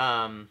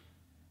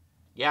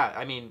 yeah,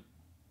 I mean,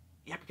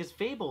 yeah, because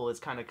Fable has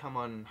kind of come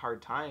on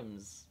hard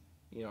times,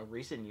 you know,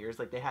 recent years.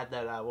 Like, they had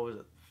that, what was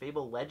it,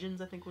 Fable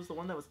Legends, I think, was the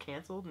one that was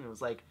canceled, and it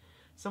was, like,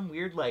 some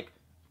weird, like,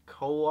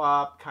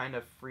 co-op kind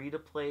of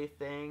free-to-play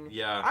thing.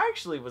 Yeah. I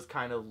actually was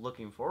kind of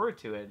looking forward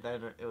to it.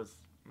 Then it was,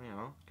 you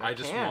know, I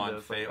just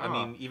want Fable. I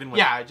mean, even with...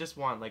 Yeah, I just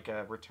want, like,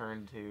 a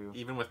return to...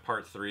 Even with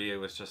Part 3, it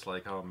was just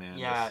like, oh, man,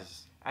 yeah, this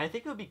is... I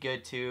think it would be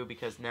good, too,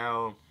 because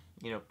now,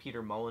 you know,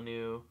 Peter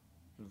Molyneux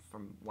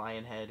from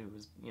Lionhead, who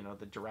was, you know,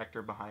 the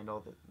director behind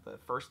all the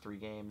first 3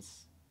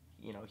 games,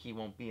 you know, he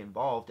won't be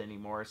involved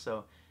anymore,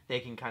 so they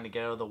can kind of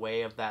get out of the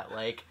way of that,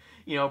 like,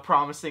 you know,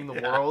 promising the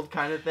world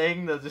kind of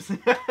thing. They'll just,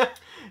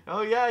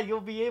 oh yeah, you'll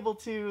be able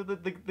to,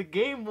 the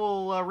game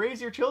will raise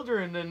your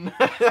children, and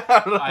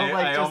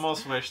I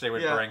almost wish they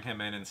would bring him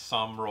in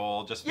some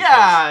role, just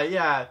because,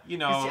 you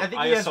know, I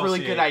think he has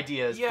really good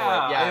ideas for it.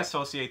 I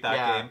associate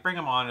that game. Bring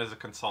him on as a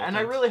consultant. And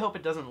I really hope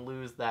it doesn't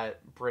lose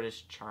that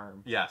British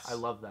charm. Yes. I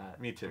love that.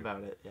 Me too.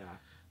 About it, yeah.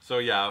 So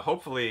yeah,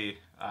 hopefully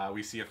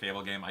we see a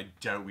Fable game. I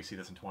doubt we see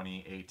this in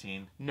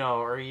 2018. No,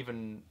 or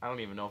even, I don't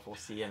even know if we'll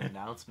see an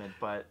announcement,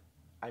 but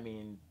I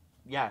mean,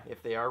 yeah,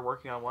 if they are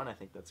working on one, I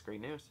think that's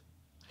great news.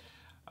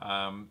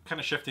 Kind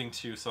of shifting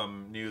to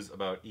some news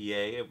about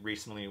EA.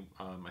 Recently,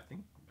 I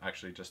think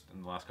actually just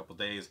in the last couple of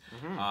days,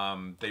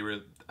 they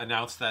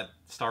announced that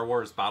Star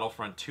Wars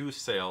Battlefront 2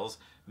 sales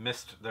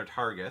missed their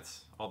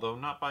targets, although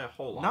not by a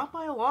whole lot. Not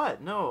by a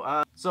lot,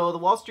 no. So the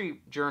Wall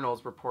Street Journal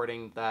is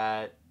reporting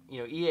that, you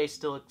know, EA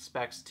still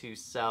expects to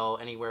sell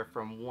anywhere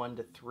from 1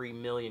 to 3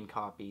 million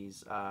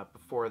copies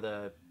before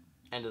the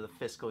end of the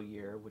fiscal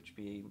year, which would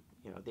be,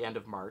 you know, the end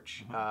of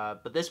March.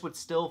 But this would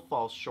still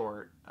fall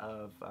short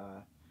of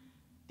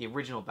the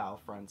original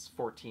Battlefront's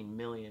 14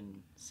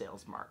 million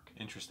sales mark.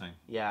 Interesting.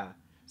 Yeah.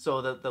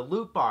 So the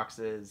loot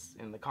boxes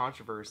and the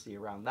controversy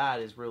around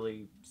that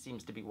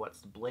seems to be what's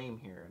to blame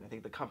here. And I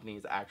think the company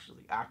is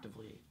actually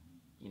actively,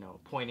 you know,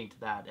 pointing to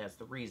that as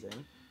the reason,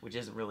 which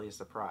isn't really a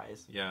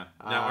surprise. Yeah.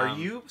 Now, are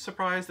you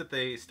surprised that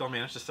they still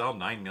managed to sell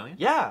 9 million?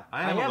 Yeah,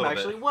 I am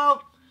actually.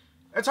 Well,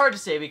 it's hard to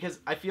say because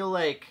I feel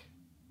like,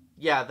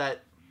 yeah,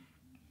 that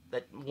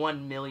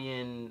 1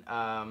 million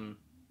kind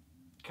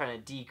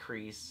of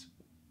decrease,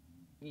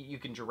 you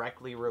can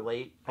directly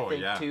relate, I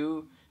think,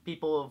 to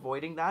people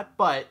avoiding that.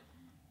 But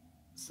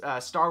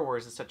Star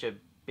Wars is such a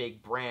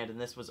big brand,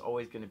 and this was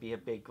always going to be a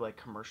big, like,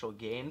 commercial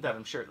game that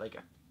I'm sure, like,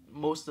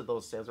 most of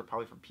those sales are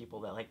probably from people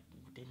that, like,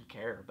 didn't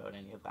care about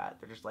any of that.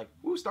 They're just like,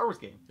 ooh, Star Wars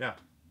game. Yeah.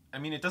 I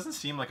mean, it doesn't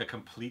seem like a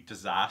complete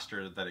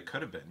disaster that it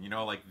could have been. You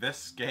know, like,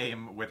 this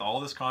game, with all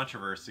this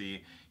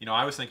controversy, you know,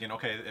 I was thinking,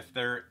 okay,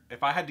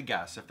 if I had to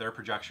guess, if their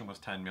projection was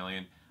 10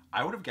 million,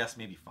 I would have guessed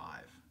maybe 5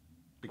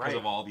 because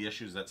of all the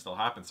issues that still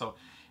happen. So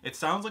it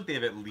sounds like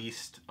they've at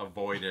least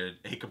avoided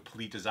a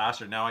complete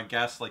disaster. Now, I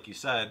guess, like you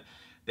said,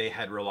 they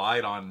had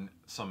relied on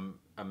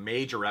a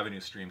major revenue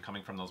stream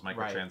coming from those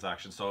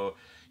microtransactions. So,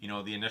 you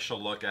know, the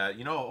initial look at,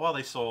 you know, well,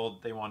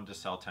 they wanted to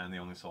sell 10, they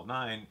only sold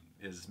 9,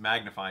 is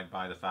magnified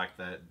by the fact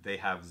that they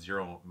have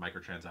 0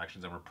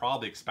 microtransactions, and we're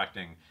probably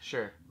expecting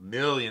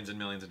millions and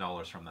millions of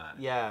dollars from that.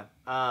 Yeah.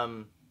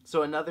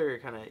 So another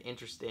kind of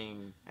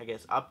interesting, I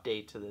guess,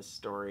 update to this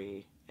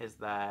story is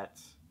that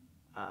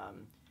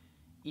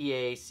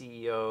EA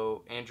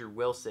CEO Andrew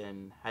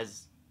Wilson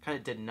has kind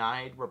of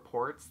denied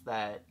reports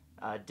that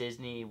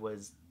Disney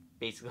was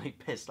basically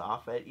pissed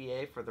off at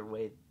EA for the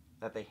way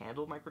that they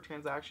handled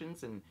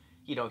microtransactions, and,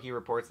 you know, he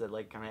reports that,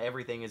 like, kind of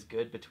everything is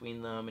good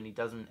between them, and he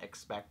doesn't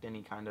expect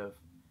any kind of,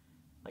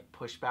 like,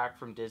 pushback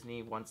from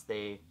Disney once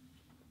they,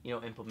 you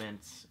know,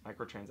 implement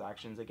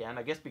microtransactions again.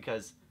 I guess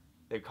because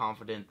they're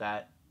confident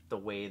that the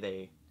way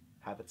they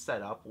have it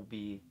set up will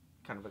be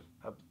kind of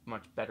a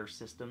much better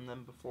system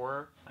than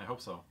before. I hope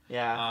so.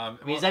 Yeah.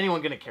 I mean, is anyone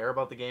going to care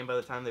about the game by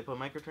the time they put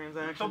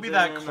microtransactions There'll be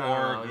that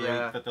core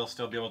group that they'll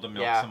still be able to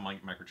milk some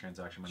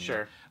microtransaction money.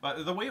 Sure.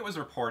 But the way it was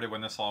reported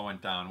when this all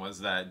went down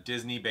was that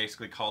Disney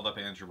basically called up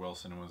Andrew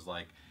Wilson and was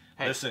like,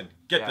 hey, listen,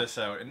 get this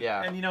out. And,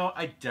 and, you know,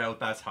 I doubt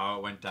that's how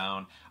it went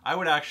down. I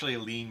would actually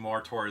lean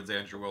more towards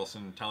Andrew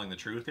Wilson telling the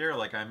truth here.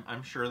 Like,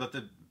 I'm sure that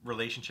the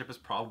relationship is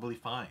probably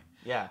fine.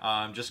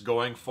 Yeah. Just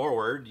going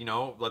forward, you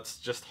know, let's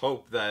just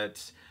hope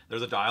that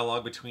there's a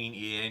dialogue between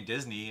EA and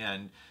Disney,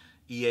 and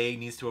EA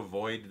needs to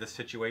avoid this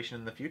situation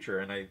in the future.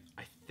 And I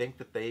think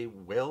that they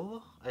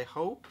will, I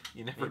hope.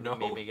 You never know.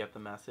 Maybe get the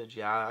message.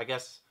 Yeah, I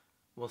guess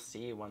we'll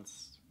see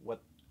once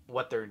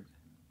what their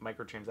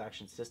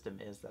microtransaction system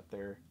is that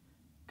they're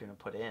going to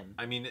put in.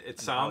 I mean,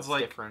 it sounds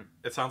like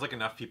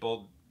enough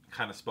people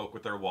kind of spoke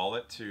with their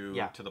wallet to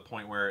the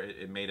point where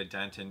it made a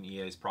dent in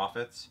EA's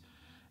profits.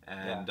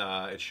 And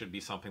it should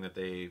be something that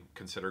they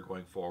consider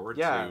going forward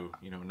Yeah.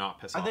 to, not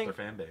piss off their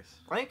fan base.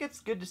 I think it's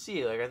good to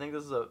see. Like, I think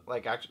this is a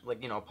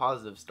a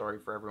positive story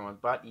for everyone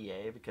but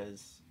EA,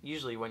 because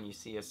usually when you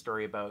see a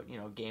story about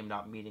game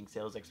not meeting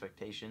sales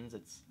expectations,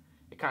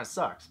 it kind of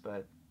sucks.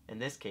 But in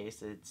this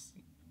case, it's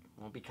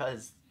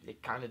because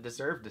it kind of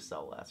deserved to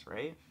sell less,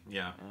 right?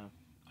 Yeah.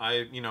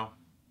 I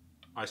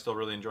still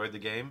really enjoyed the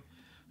game.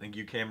 I think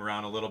you came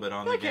around a little bit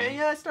on the game.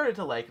 Yeah, I started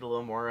to like it a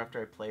little more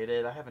after I played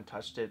it. I haven't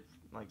touched it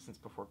since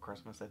before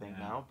Christmas, I think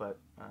now, but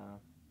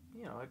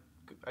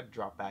I'd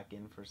drop back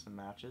in for some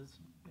matches.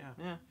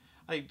 Yeah.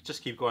 I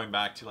just keep going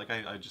back to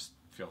I just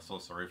feel so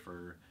sorry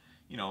for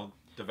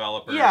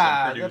developers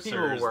and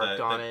producers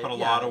that put a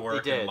lot of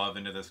work and love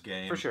into this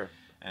game, for sure,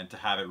 and to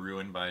have it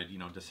ruined by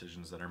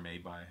decisions that are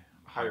made by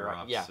higher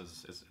ups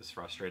is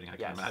frustrating. I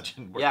can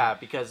imagine. Yeah,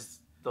 because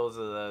those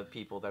are the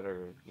people that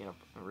are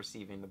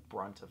receiving the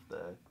brunt of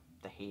the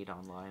hate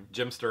online.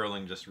 Jim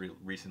Sterling just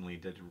recently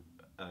did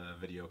a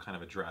video kind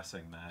of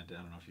addressing that. I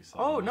don't know if you saw.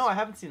 Oh, no, I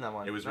haven't seen that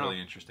one. It was really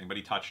interesting, but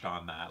he touched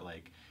on that,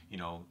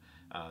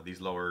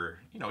 these lower,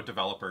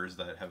 developers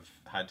that have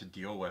had to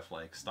deal with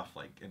stuff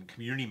and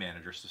community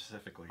managers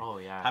specifically. Oh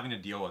yeah. Having to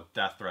deal with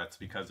death threats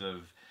because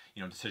of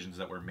decisions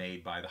that were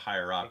made by the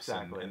higher ups,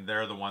 and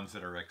they're the ones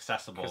that are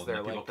accessible. Because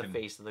they're the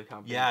face of the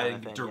company. Yeah,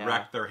 and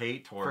direct their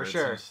hate towards. For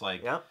sure. It's just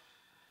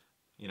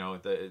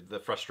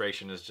the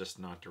frustration is just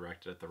not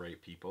directed at the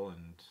right people,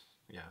 and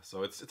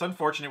so it's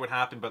unfortunate what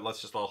happened, but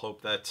let's just all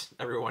hope that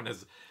everyone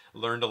has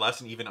learned a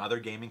lesson. Even other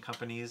gaming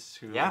companies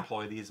who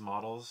employ these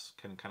models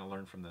can kind of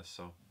learn from this.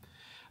 So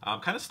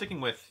kind of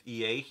sticking with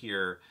EA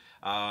here,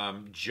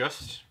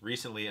 just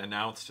recently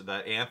announced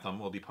that Anthem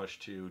will be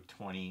pushed to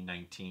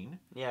 2019.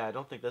 Yeah, I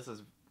don't think this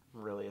is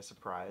really a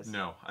surprise.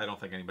 No, I don't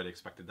think anybody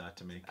expected that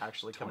to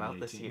actually come out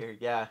this year.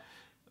 Yeah.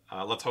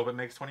 Let's hope it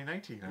makes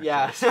 2019. Actually.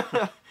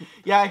 Yeah.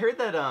 Yeah, I heard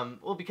that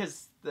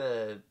because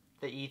the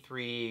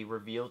E3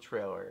 reveal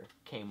trailer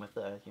came with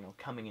a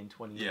coming in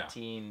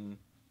 2018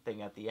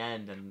 thing at the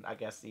end, and I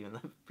guess even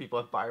the people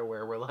at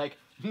BioWare were like,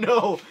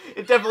 no,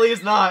 it definitely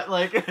is not.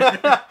 I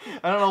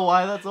don't know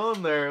why that's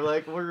on there.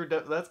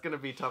 That's gonna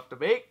be tough to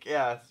make.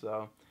 Yeah.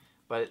 So,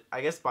 but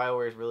I guess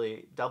BioWare is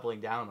really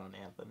doubling down on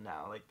Anthem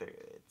now.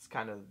 It's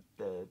kind of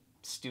the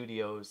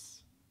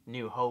studio's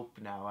new hope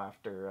now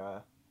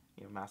after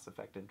Mass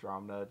Effect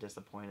Andromeda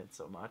disappointed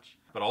so much.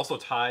 But also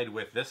tied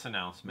with this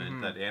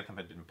announcement that Anthem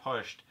had been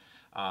pushed,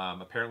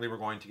 apparently we're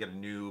going to get a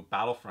new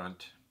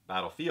Battlefield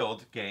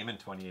game in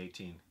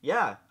 2018.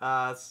 Yeah,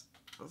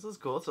 this is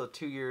cool. So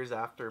 2 years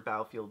after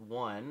Battlefield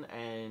 1,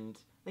 and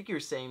I think you were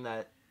saying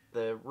that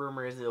the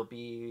rumor is it'll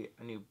be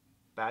a new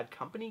Bad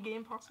Company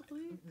game,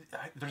 possibly?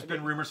 There's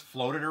been rumors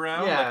floated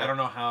around. Yeah. I don't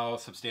know how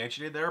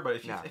substantiated they are, but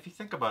if you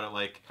think about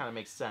it, kind of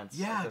makes sense.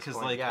 Yeah, because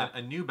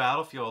a new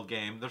Battlefield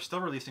game, they're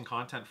still releasing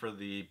content for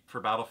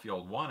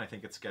Battlefield 1. I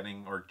think it's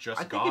getting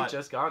I think it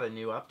just got a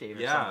new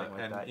update or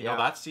something like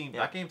that.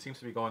 That game seems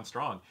to be going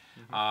strong.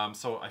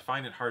 So I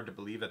find it hard to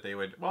believe that they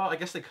would. Well, I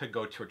guess they could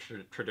go to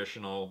a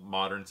traditional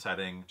modern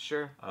setting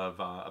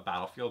of a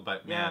Battlefield,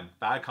 but man,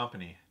 Bad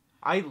Company.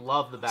 I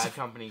love the Bad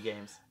Company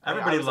games.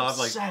 Everybody loves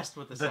obsessed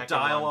with the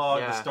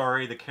dialogue, one. the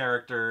story, the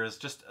characters,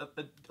 just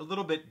a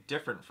little bit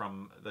different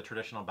from the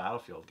traditional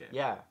Battlefield game.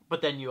 Yeah,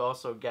 but then you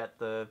also get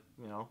the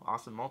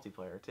awesome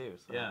multiplayer too.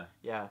 So,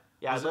 yeah.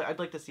 I'd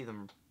like to see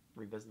them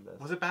revisit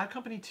this. Was it Bad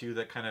Company 2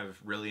 that kind of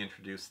really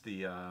introduced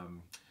the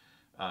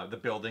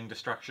building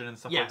destruction and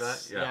stuff like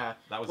that? Yeah.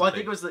 That was I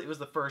think it was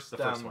the first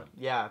one.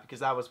 Yeah, because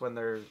that was when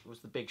there was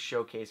the big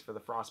showcase for the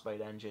Frostbite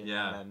engine.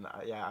 Yeah. And then,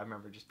 I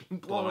remember just being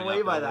blown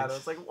away by that. I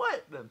was like,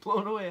 what?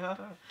 Blown away, huh?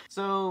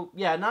 So,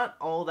 yeah, not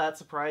all that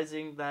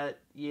surprising that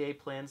EA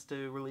plans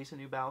to release a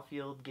new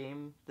Battlefield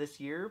game this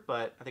year,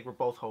 but I think we're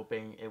both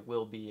hoping it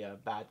will be a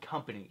Bad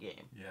Company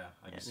game. Yeah,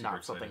 I'm super not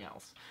excited. something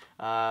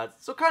else.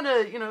 So kind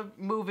of,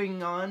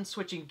 moving on,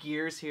 switching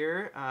gears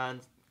here,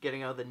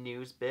 getting out of the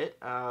news bit,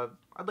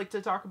 I'd like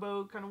to talk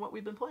about kind of what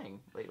we've been playing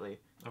lately.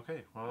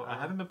 Okay, well, I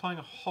haven't been playing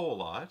a whole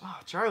lot. Oh,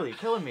 Charlie, you're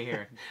killing me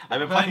here. I've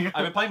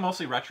been playing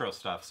mostly retro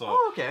stuff. So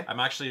okay. I'm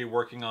actually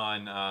working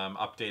on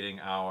updating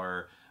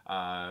our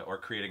or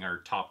creating our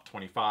top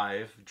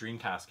 25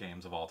 Dreamcast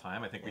games of all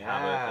time. I think we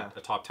have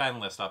a top 10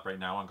 list up right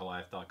now on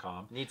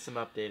Goliath.com. Needs some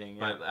updating.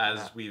 But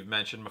as we've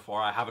mentioned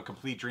before, I have a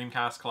complete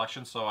Dreamcast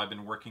collection, so I've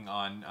been working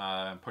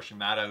on pushing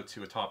that out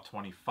to a top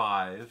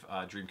 25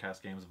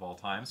 Dreamcast games of all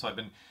time. So I've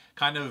been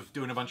kind of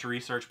doing a bunch of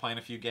research, playing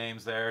a few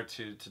games there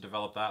to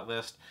develop that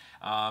list.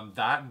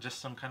 That and just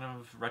some kind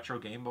of retro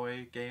Game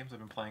Boy games. I've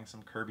been playing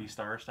some Kirby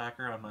Star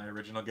Stacker on my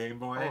original Game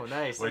Boy. Oh,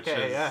 nice. Which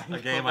is a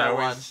game I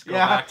always go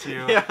back to.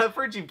 Yeah, I've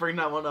heard you bring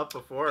that one up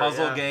before.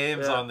 Puzzle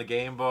games on the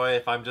Game Boy.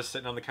 If I'm just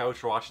sitting on the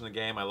couch watching the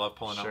game, I love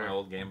pulling out my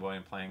old Game Boy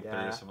and playing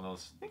through some of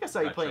those. I think I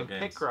saw you playing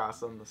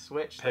Picross on the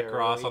Switch.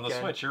 Picross on the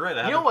Switch. You're right.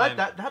 You know what?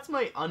 That's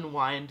my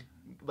unwind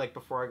like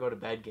before I go to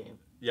bed game.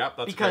 Yep,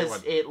 that's because a great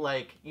one. it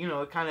like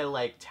it kind of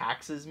like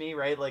taxes me,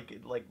 right? Like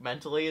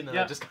mentally, and then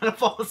I just kind of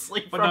fall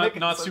asleep but from it.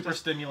 Not super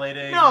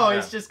stimulating. No,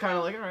 it's just kind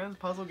of like, all right, it's a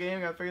puzzle game.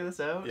 Gotta figure this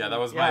out. Yeah, that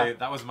was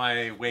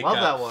my wake Love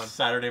up that one.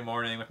 Saturday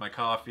morning with my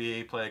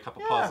coffee, play a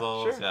couple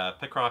puzzles. Sure. Yeah,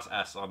 Picross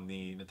S on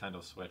the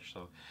Nintendo Switch.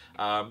 So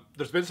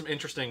there's been some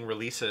interesting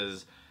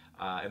releases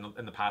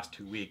in the past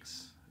 2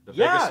 weeks. The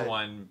biggest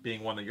one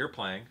being one that you're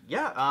playing.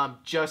 Yeah,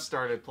 just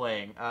started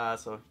playing.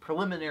 So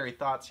preliminary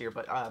thoughts here,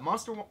 but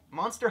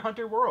Monster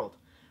Hunter World.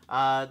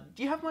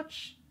 Do you have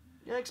much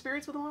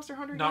experience with the Monster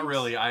Hunter games? Not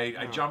really.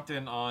 I jumped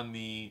in on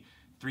the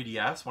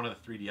 3DS, one of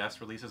the 3DS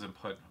releases, and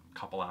put a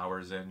couple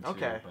hours in.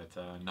 Okay.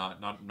 But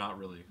not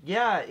really.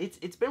 Yeah,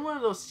 it's been one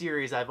of those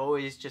series I've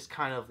always just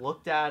kind of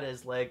looked at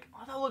as like,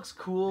 oh, that looks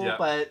cool,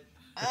 but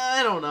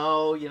I don't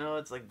know.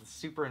 It's like the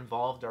super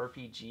involved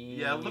RPG.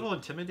 Yeah, a little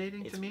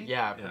intimidating to me.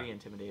 Yeah, pretty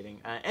intimidating.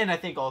 And I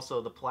think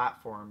also the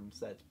platforms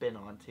that's been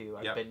on too.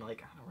 I've been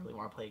like, I don't really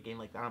want to play a game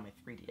like that on my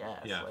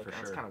 3DS. Yeah, like, for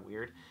that's sure. kind of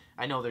weird.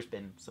 I know there's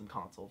been some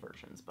console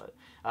versions, but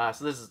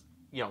so this is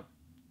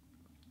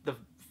the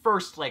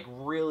first like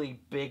really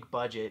big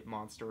budget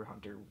Monster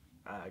Hunter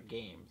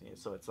game.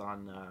 So it's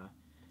on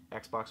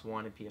Xbox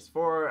One and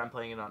PS4. I'm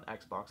playing it on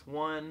Xbox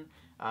One.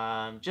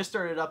 Just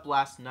started up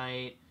last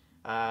night.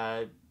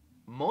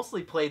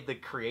 Mostly played the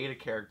create a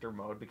character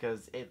mode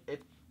because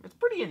it's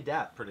pretty in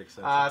depth. Pretty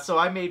exciting. So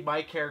I made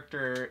my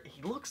character.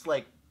 He looks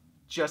like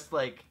just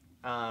like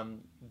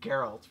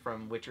Geralt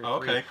from Witcher 3.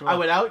 Okay, cool. I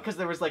went out because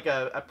there was like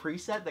a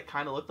preset that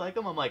kind of looked like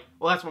him. I'm like,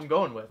 well, that's what I'm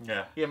going with.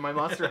 Yeah. My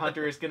Monster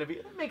Hunter is gonna be.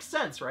 It makes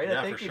sense, right?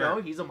 Yeah, I think for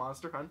sure. he's a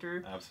Monster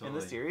Hunter in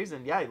the series,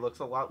 and he looks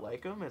a lot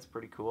like him. It's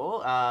pretty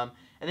cool. And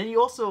then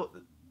you also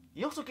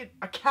get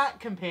a cat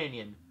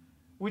companion,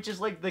 which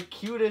is like the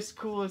cutest,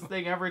 coolest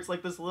thing ever. It's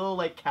like this little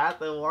like cat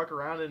that'll walk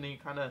around and he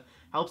kind of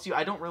helps you.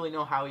 I don't really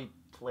know how he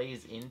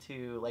plays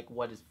into like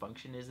what his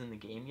function is in the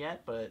game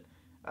yet, but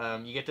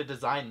you get to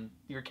design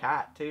your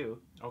cat too.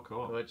 Oh,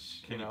 cool.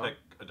 Which Can you pick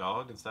a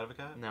dog instead of a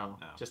cat? No,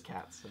 just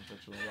cats.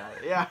 Unfortunately,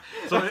 yeah.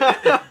 So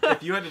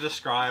if you had to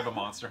describe a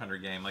Monster Hunter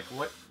game, like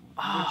what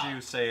would you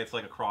say it's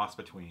like a cross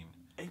between?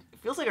 It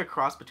feels like a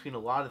cross between a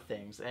lot of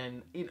things,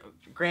 and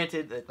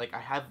granted that like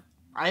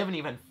I haven't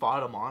even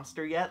fought a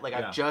monster yet. Like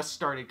I've just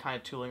started kind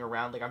of tooling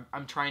around. Like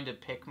I'm trying to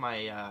pick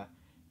my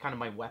kind of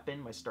my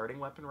weapon, my starting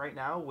weapon right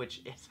now,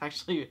 which is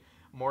actually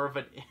more of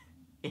an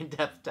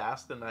in-depth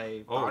task than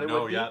I thought it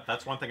would be.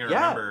 That's one thing I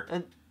remember.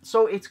 And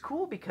so it's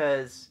cool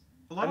because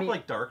a lot of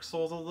like Dark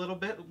Souls a little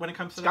bit when it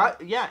comes to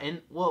that. Yeah,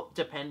 and well,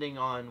 depending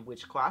on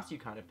which class you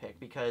kind of pick,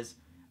 because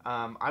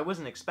I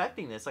wasn't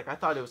expecting this. Like I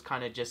thought it was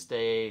kind of just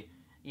a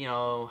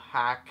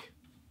hack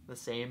the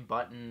same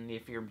button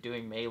if you're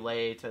doing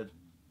melee to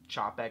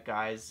chop at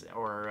guys,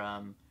 or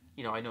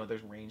I know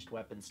there's ranged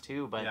weapons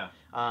too, but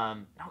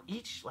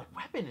each like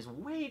weapon is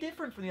way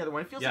different from the other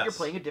one. It feels like you're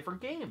playing a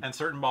different game. And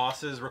certain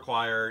bosses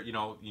require you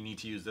need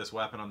to use this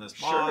weapon on this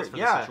boss for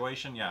the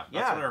situation. That's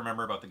what I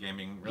remember about the game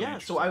being really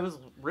interesting. So I was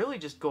really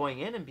just going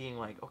in and being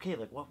like, okay,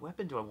 like what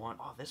weapon do I want?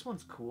 Oh, this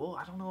one's cool.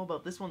 I don't know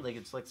about this one. Like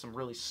it's like some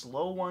really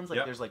slow ones.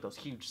 Like there's like those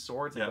huge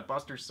swords, like the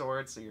Buster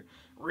swords. So you're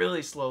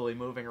really slowly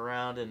moving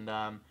around, and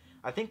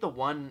I think the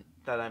one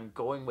that I'm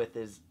going with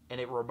is, and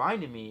it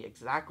reminded me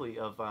exactly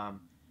of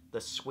the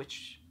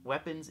Switch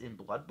weapons in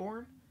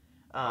Bloodborne.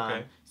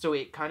 So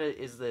it kind of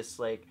is this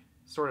like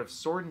sort of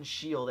sword and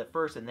shield at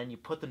first, and then you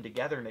put them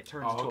together and it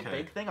turns into a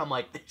big thing. I'm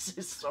like, this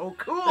is so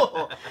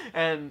cool.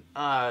 And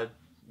so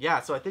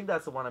I think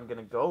that's the one I'm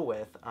gonna go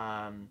with.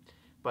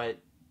 But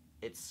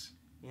it's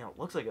it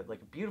looks like a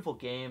beautiful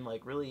game,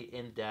 like really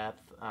in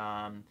depth.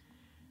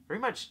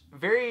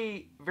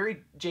 Very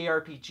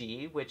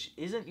JRPG, which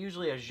isn't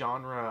usually a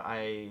genre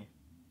I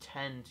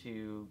tend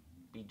to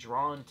be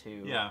drawn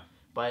to. Yeah.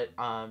 But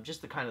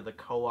just the kind of the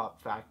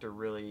co-op factor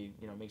really,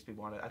 makes me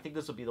want to. I think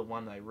this will be the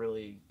one that I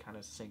really kind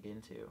of sink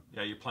into.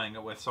 Yeah, you're playing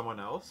it with someone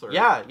else, or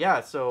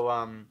yeah.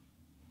 So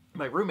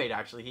my roommate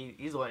actually,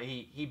 he's the one,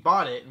 he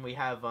bought it, and we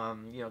have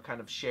kind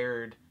of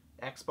shared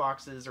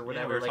Xboxes or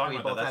whatever. We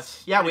both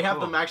have. We have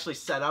them actually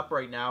set up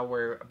right now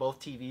where both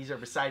TVs are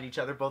beside each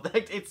other.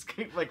 It's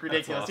like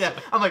ridiculous. Awesome.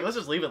 Yeah, I'm like, let's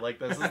just leave it like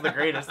this. This is the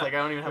greatest. Like I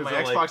don't even have my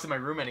Xbox in my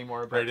room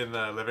anymore. But... right in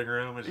the living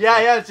room. It's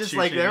just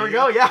like there we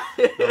go. Yeah,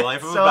 the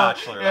life of a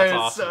bachelor. That's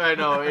awesome. I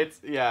know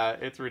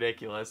it's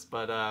ridiculous,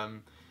 but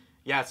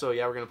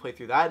we're gonna play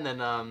through that, and then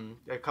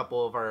a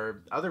couple of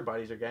our other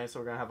buddies are getting, so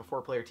we're gonna have a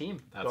 4-player team.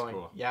 That's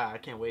cool. Yeah, I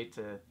can't wait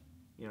to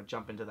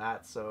jump into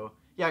that. So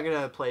I'm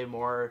gonna play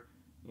more.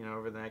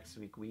 Over the next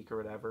week or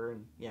whatever,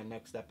 and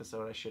next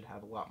episode I should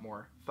have a lot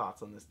more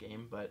thoughts on this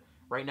game. But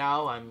right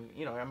now I'm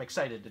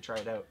excited to try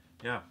it out.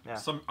 Yeah.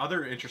 Some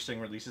other interesting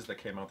releases that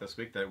came out this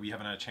week that we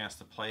haven't had a chance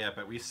to play yet,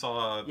 but we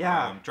saw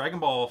Dragon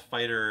Ball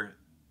Fighters.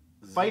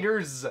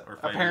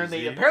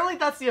 Apparently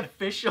that's the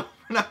official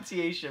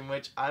pronunciation,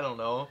 which I don't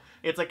know.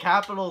 It's a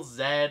capital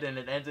Z and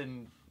it ends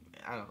in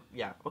I don't know.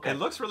 Yeah. Okay. It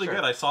looks really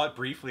good. I saw it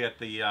briefly at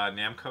the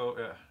Namco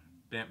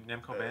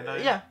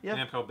Bandai? Yeah.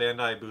 Namco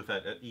Bandai booth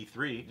at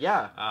E3.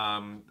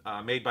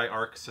 Yeah. Made by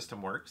Arc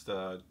System Works,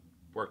 the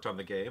worked on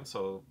the game,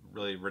 so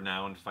really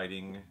renowned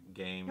fighting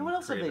game. Yeah, what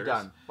else creators. have they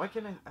done? Why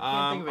can't I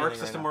can't think of Arc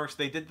anything System right Works.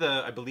 They did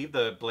the, I believe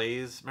the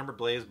Blaze. Remember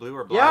Blaze Blue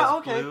or Blaze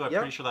Blue? I'm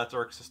pretty sure that's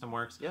Arc System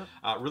Works. Yeah.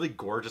 Really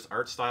gorgeous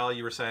art style.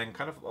 You were saying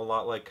kind of a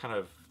lot like kind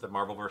of the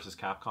Marvel vs.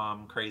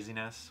 Capcom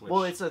craziness. Which...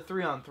 Well, it's a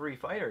 3-on-3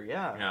 fighter.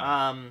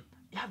 Yeah.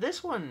 Yeah.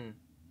 This one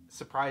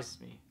surprises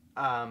me.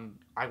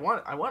 I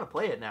want to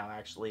play it now.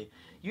 Actually,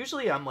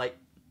 usually I'm like,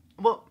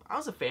 well, I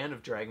was a fan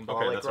of Dragon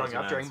Ball, like growing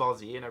up, Dragon Ball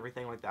Z and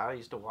everything like that. I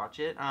used to watch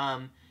it.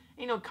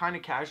 You know, kind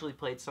of casually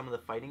played some of the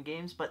fighting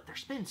games, but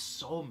there's been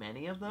so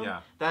many of them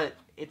that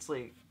it's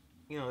like,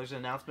 you know, there's an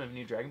announcement of a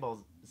new Dragon Ball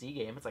Z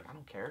game. It's like, I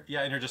don't care.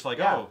 Yeah, and you're just like,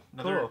 oh,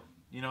 another, cool.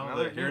 You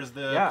know, here's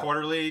the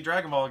quarterly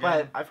Dragon Ball game.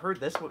 But I've heard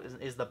this one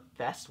is the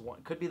best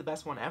one. Could be the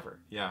best one ever.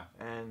 Yeah.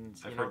 And,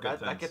 you know,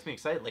 that gets me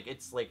excited. Like,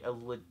 it's like a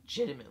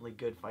legitimately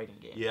good fighting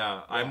game.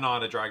 Yeah, I'm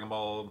not a Dragon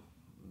Ball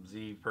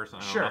Z person.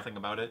 I know nothing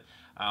about it.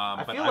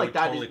 I but feel like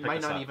that totally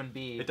might not even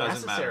be it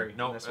doesn't necessary. Matter.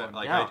 No, in this one.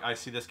 like I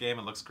see this game,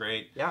 it looks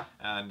great. Yeah.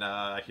 And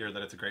I hear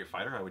that it's a great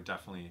fighter. I would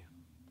definitely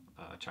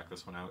check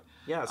this one out.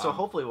 Yeah, so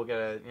hopefully we'll get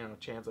a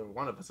chance of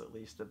one of us at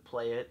least to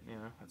play it. You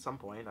know, at some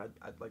point,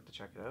 I'd like to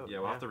check it out. Yeah,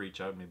 we'll have to reach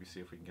out and maybe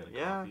see if we can get a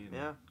copy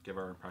and give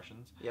our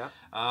impressions. Yeah.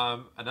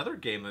 Another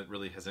game that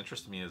really has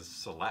interested me is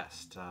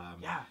Celeste.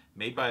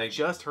 Made by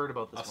just heard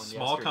about this a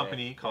small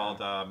company called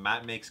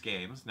Matt Makes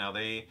Games. Now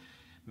they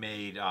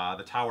made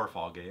the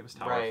Towerfall games,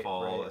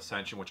 Towerfall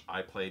Ascension, which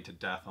I played to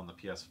death on the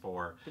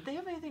PS4. Did they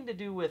have anything to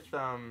do with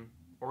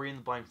Ori and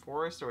the Blind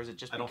Forest, or is it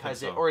just because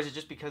so. or is it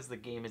just because the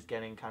game is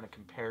getting kind of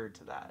compared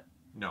to that?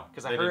 No,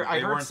 because I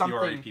heard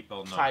something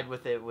tied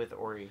with it with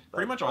Ori.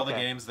 Pretty much all the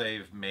games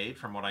they've made,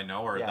 from what I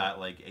know, are that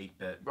like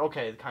 8-bit.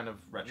 Okay, kind of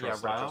retro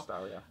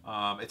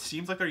style. It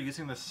seems like they're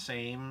using the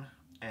same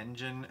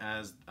engine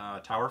as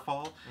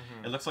Towerfall.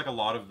 It looks like a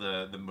lot of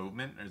the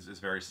movement is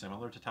very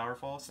similar to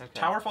Towerfall.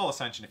 Towerfall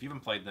Ascension, if you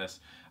haven't played this,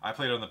 I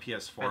played it on the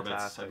PS4, but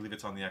I believe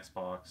it's on the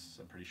Xbox,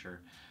 I'm pretty sure.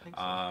 I think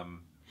so.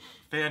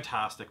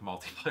 Fantastic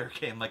multiplayer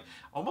game, like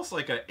almost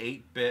like a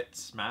 8-bit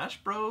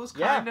Smash Bros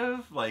kind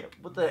of like.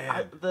 With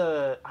I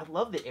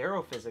love the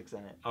arrow physics in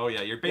it. Oh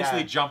yeah, you're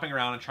basically jumping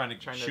around and trying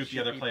to shoot the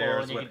other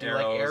players and with you can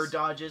arrows. Do, like, air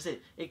dodges.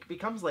 It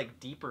becomes like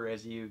deeper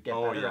as you get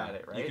better at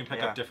it, right? You can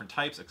pick up different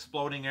types,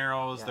 exploding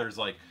arrows. There's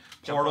like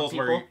portals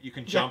where you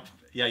can jump.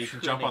 Yeah, you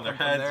can jump on their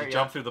heads. You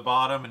jump through the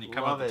bottom and you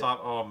come out the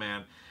top. Oh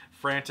man,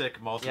 frantic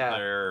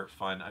multiplayer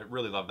fun. I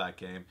really love that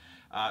game.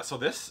 So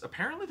this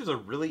apparently there's a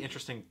really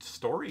interesting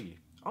story.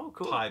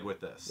 Tied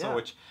with this, so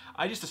which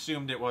I just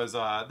assumed it was.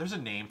 There's a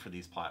name for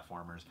these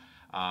platformers,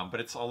 but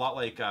it's a lot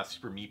like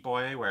Super Meat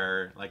Boy,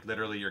 where like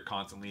literally you're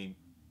constantly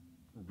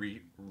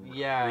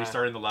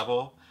restarting the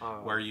level,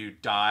 where you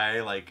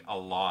die like a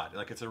lot.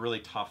 Like it's a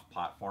really tough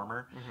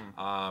platformer,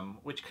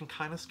 which can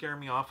kind of scare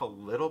me off a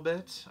little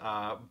bit.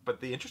 But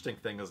the interesting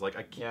thing is like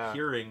I keep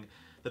hearing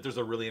that there's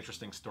a really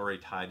interesting story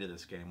tied to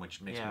this game,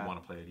 which makes me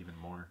want to play it even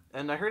more.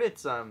 And I heard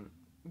it's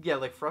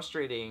like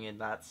frustrating in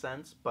that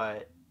sense,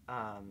 but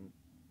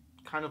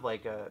kind of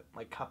like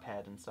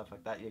Cuphead and stuff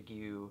like that. Like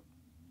you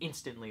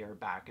instantly are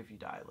back if you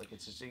die. Like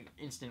it's just an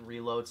instant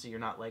reload, so you're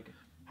not like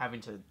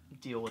having to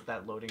deal with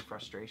that loading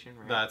frustration.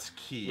 Right? That's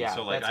key. Yeah,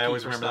 so like I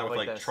always remember that with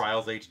like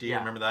Trials HD. Yeah.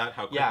 Remember that?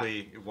 How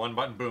quickly one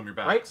button, boom, you're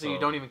back. Right. So you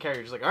don't even care.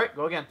 You're just like, all right,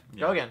 go again,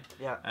 go again.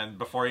 Yeah. And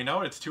before you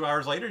know it, it's 2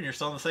 hours later, and you're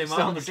still on the same level.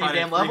 Still on the same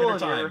damn level, and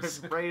you're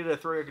ready to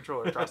throw your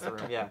controller across the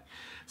room. Yeah.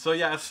 So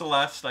yeah,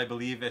 Celeste. I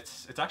believe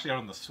it's actually out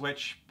on the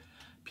Switch.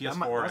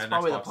 PS4 that's and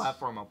probably Xbox. The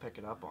platform I'll pick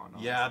it up on.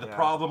 Honestly. Yeah, the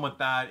problem with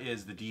that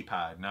is the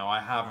D-pad. Now I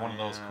have one of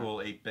those cool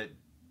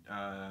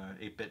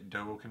 8-bit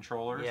Do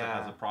controllers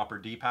that has a proper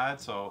D-pad,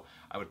 so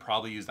I would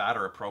probably use that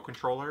or a Pro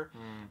controller.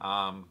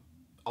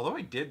 Although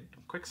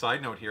quick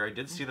side note here, I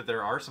did see that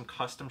there are some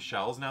custom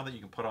shells now that you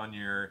can put on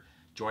your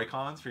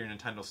Joy-Cons for your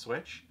Nintendo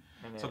Switch.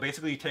 So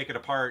basically you take it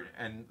apart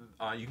and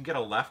you can get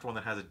a left one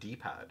that has a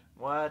D-pad.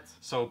 What?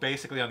 So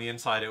basically on the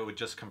inside it would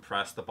just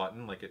compress the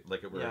button like it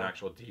were an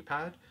actual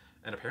D-pad.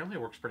 And apparently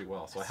it works pretty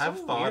well. So I have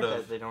thought of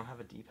that they don't have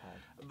a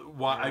D-pad.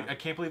 Why I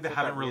can't believe they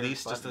haven't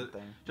released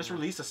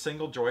released a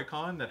single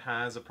Joy-Con that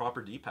has a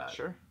proper D-pad.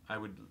 Sure. I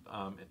would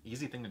an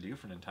easy thing to do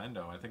for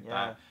Nintendo. I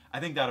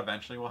think that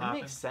eventually will happen.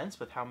 It makes sense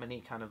with how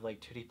many kind of like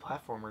 2D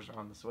platformers are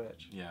on the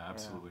Switch. Yeah,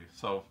 absolutely.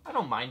 So I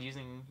don't mind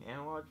using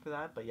analog for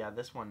that, but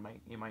this one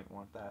you might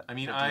want that. I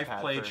mean,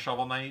 I've played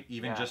Shovel Knight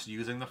even just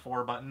using the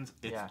 4 buttons.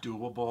 It's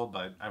doable,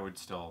 but I would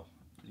still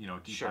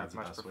D-pad's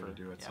the best way to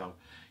do it. So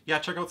yeah,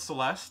 check out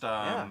Celeste.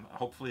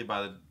 Hopefully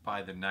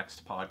by the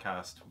next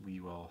podcast we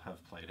will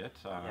have played it.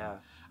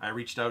 I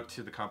reached out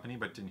to the company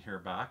but didn't hear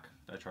back.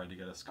 I tried to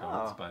get us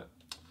codes, but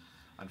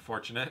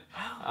unfortunate.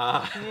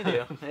 What can you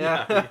do?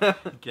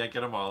 Can't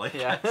get them all, I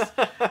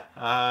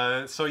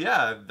guess. So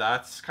yeah,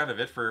 that's kind of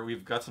it for.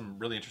 We've got some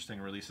really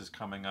interesting releases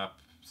coming up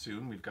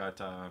soon. We've got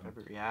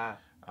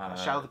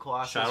Shadow of the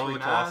Colossus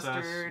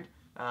remastered.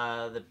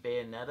 The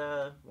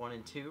Bayonetta 1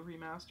 and 2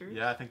 remastered.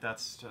 Yeah, I think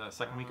that's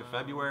second week of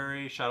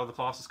February. Shadow of the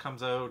Colossus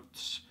comes out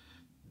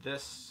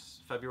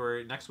this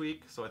February next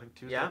week, so I think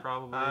Tuesday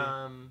probably.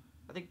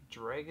 I think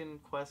Dragon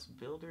Quest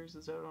Builders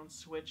is out on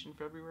Switch in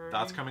February.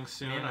 That's coming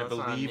soon. Yeah, I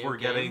believe we're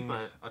getting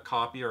a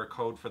copy or a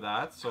code for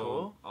that. So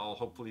cool. I'll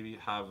hopefully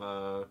have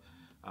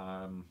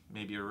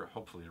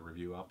hopefully a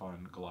review up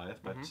on Goliath,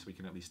 but we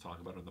can at least talk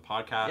about it on the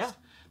podcast. Yeah.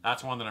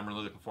 That's one that I'm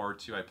really looking forward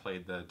to. I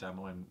played the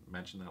demo and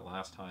mentioned that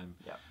last time.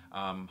 Yeah.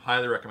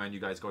 Highly recommend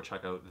you guys go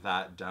check out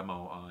that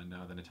demo on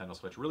the Nintendo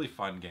Switch. Really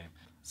fun game.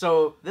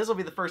 So this will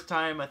be the first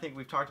time I think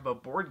we've taled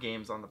about board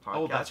games on the podcast.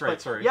 Oh, that's right.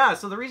 Sorry. Yeah.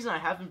 So the reason I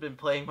haven't been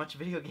playing much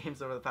video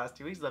games over the past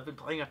 2 weeks is I've been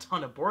playing a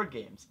ton of board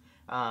games.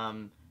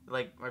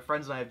 Like my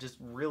friends and I have just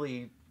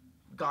really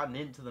gotten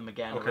into them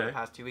again over the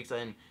past 2 weeks.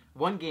 And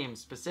one game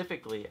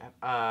specifically,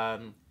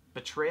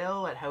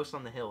 Betrayal at House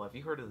on the Hill. Have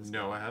you heard of this game?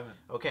 No, I haven't.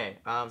 Okay.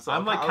 So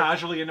I'm like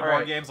casually into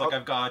board games. Like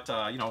I've got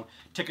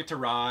Ticket to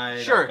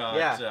Ride. Sure.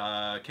 I've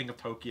got King of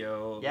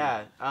Tokyo.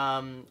 Yeah.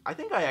 I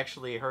think I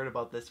actually heard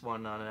about this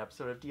one on an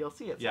episode of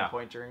DLC at some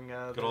point during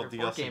the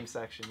board game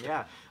section.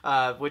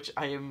 Yeah. Which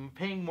I am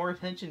paying more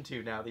attention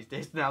to now these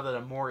days. Now that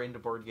I'm more into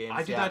board games.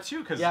 I do that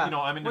too because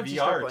I'm into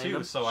VR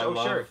too. So I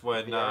love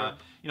when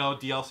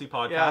DLC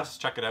podcasts.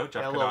 Check it out.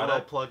 Jeff a little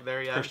plug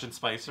there. Yeah. Christian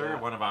Spicer,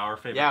 one of our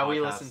favorite. Yeah, podcasts. we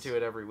listen to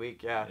it every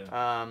week. Yeah.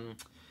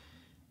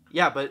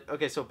 Yeah. But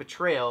okay, so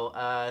Betrayal.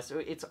 So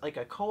it's like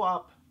a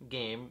co-op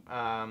game.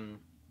 I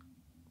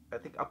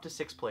think up to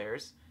 6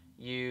 players.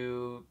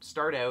 You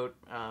start out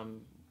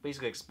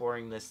basically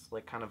exploring this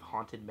like kind of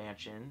haunted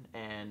mansion,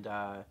 and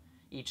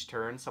each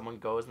turn someone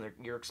goes and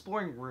you're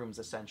exploring rooms.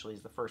 Essentially,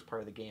 is the first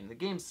part of the game. The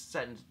game's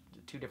set into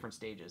 2 different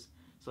stages.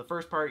 So the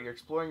first part, you're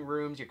exploring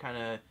rooms. You're kind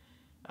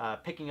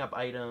of picking up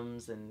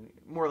items and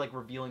more like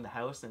revealing the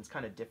house, and it's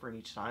kind of different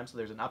each time. So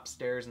there's an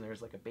upstairs and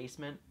there's like a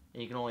basement,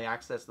 and you can only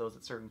access those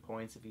at certain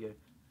points if you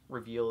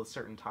reveal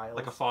certain tiles.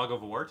 Like a Fog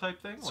of War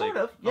type thing? Sort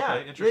of, yeah.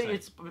 Okay, interesting.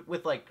 It's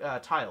with like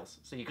tiles,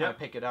 so you kind of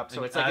pick it up. So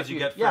and it's like as you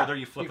get further,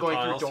 you flip the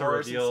tiles to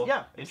reveal.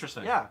 Yeah.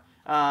 Interesting. Yeah.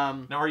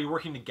 Now, are you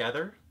working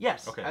together?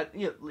 Yes. Okay.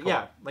 Cool.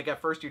 Yeah. Like at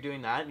first you're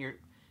doing that, and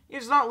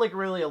it's not like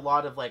really a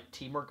lot of like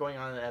teamwork going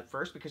on at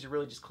first because you're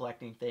really just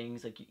collecting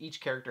things. Like each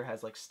character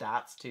has like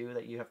stats too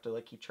that you have to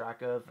like keep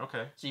track of.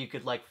 Okay. So you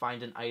could like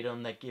find an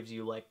item that gives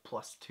you like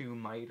 +2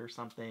 might or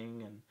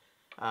something,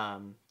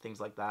 and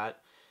things like that.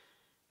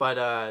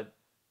 But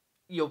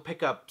you'll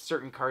pick up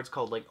certain cards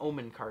called like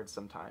omen cards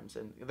sometimes,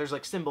 and there's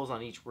like symbols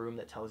on each room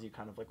that tells you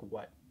kind of like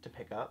what to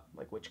pick up,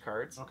 like which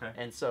cards. Okay.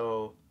 And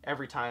so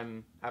every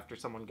time after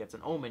someone gets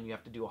an omen, you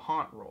have to do a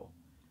haunt roll.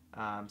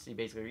 So you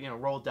basically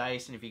roll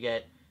dice, and if you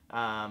get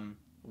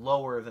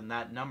lower than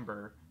that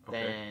number,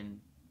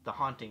 then the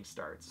haunting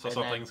starts. So and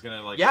something's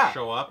gonna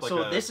show up.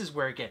 So this is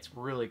where it gets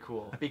really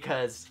cool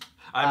because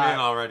I'm in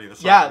already.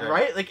 This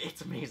right? Like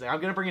it's amazing. I'm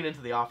gonna bring it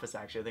into the office.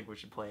 Actually, I think we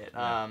should play it.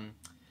 Yeah.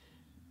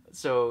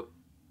 So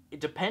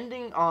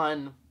depending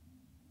on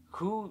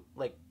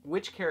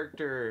which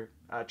character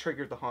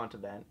triggered the haunt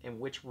event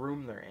and which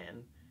room they're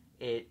in,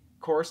 it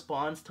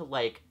corresponds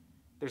to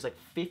there's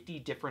 50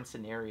 different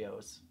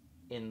scenarios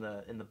in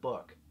the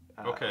book.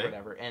 Or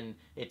whatever, and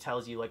it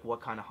tells you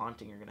what kind of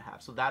haunting you're gonna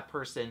have. So that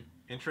person,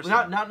 interesting,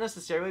 not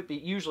necessarily,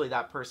 but usually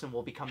that person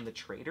will become the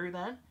traitor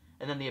then,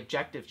 and then the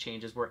objective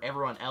changes where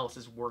everyone else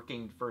is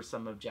working for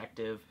some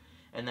objective,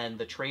 and then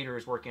the traitor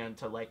is working on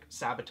to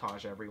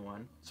sabotage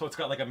everyone. So it's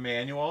got a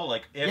manual,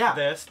 if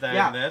this,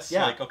 then this.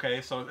 Yeah. Okay,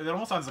 so it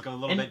almost sounds like a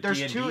little bit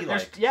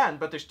D&D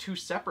but there's 2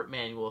 separate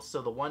manuals.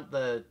 So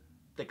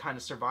the kind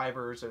of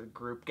survivors or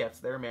group gets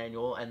their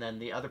manual, and then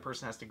the other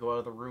person has to go out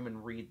of the room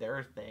and read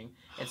their thing,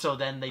 and so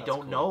then they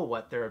don't know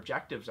what their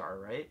objectives are,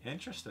 right?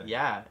 Interesting.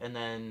 Yeah, and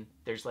then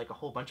there's a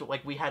whole bunch of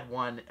we had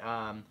one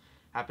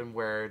happen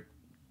where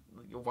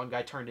one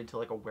guy turned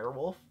into a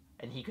werewolf,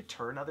 and he could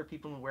turn other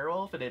people into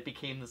werewolf, and it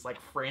became this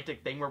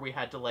frantic thing where we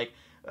had to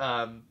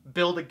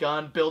build a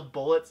gun, build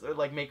bullets, or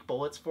make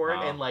bullets for it,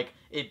 and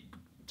it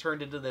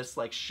turned into this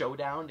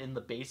showdown in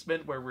the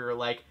basement where we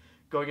were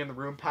going in the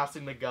room,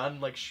 passing the gun,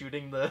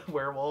 shooting the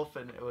werewolf,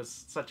 and it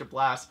was such a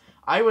blast.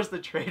 I was the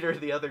traitor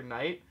the other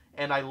night,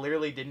 and I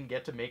literally didn't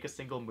get to make a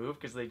single move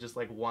because they just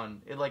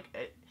won.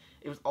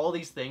 It was all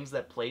these things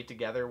that played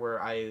together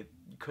where I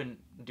couldn't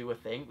do a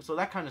thing. So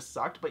that kind of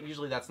sucked, but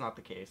usually that's not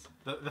the case.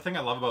 The thing I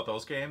love about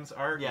those games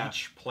are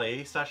each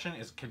play session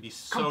can be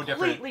so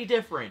completely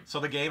different. So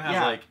the game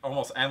has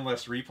almost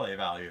endless replay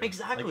value.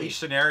 Exactly. Each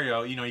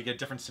scenario, you get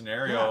different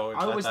scenario. Yeah.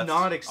 I was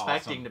not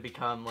expecting to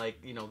become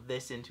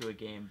this into a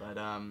game, but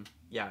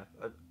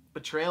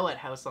Betrayal at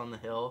House on the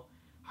Hill,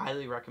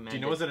 highly recommend. Do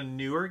you know, is it a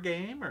newer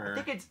game or? I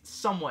think it's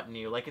somewhat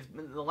new. It's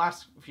been the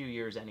last few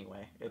years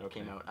anyway. It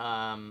came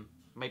out.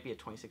 Might be a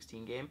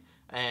 2016 game,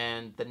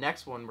 and the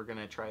next one we're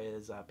gonna try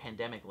is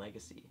Pandemic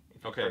Legacy.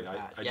 Okay,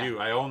 I do.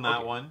 I own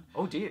that one.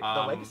 Oh, do you?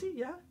 The Legacy?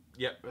 Yeah.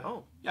 Yeah.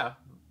 Oh. Yeah.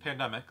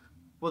 Pandemic.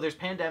 Well, there's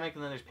Pandemic,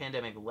 and then there's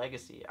Pandemic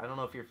Legacy. I don't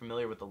know if you're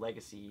familiar with the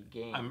Legacy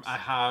games. I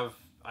have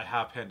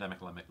Pandemic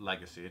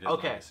Legacy. It is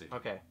Legacy.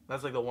 Okay.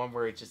 That's the one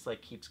where it just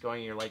keeps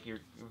going. You're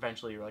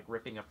eventually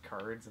ripping up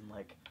cards, and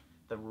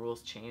the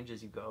rules change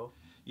as you go.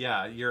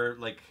 Yeah, you're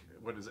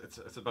what is it?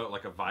 It's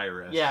about a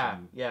virus. Yeah,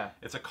 yeah.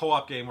 It's a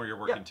co-op game where you're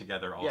working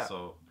together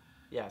also.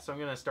 Yeah, so I'm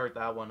going to start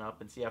that one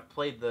up and see. I've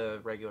played the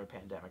regular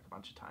Pandemic a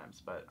bunch of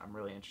times, but I'm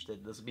really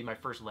interested. This will be my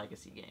first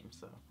Legacy game,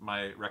 so.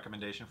 My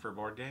recommendation for a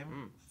board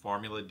game,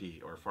 Formula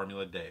D or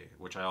Formula Day,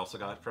 which I also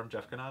got from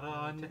Jeff Canada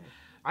on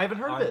I haven't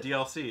heard of it.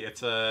 DLC.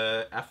 It's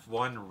a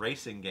F1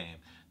 racing game.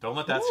 Don't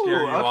let that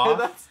scare you off.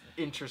 That's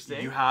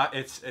interesting.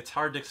 It's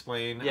hard to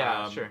explain.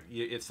 Yeah, sure.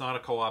 It's not a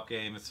co-op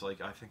game. It's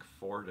like I think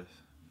 4 to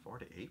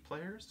 8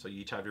 players. So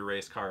you each have your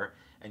race car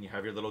and you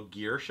have your little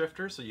gear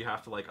shifter. So you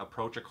have to like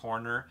approach a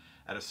corner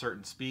at a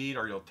certain speed,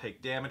 or you'll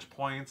take damage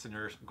points, and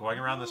you're going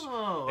around this.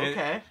 Oh,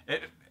 okay.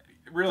 It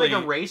really it's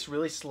like a race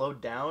really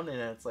slowed down, and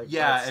it's like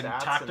and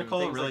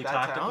tactical, and really like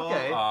tactical.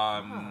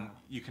 Okay.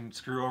 You can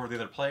screw over the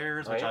other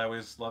players, which I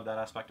always love that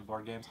aspect of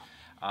board games.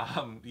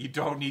 You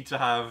don't need to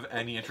have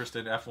any interest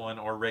in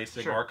F1 or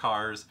racing or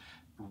cars.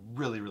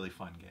 Really, really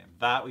fun game.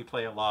 That we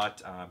play a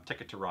lot.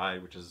 Ticket to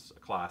Ride, which is a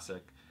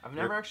classic. I've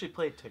never actually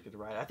played Ticket to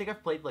Ride. I think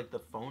I've played like the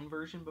phone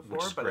version before,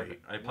 which is but great.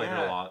 I played it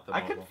a lot.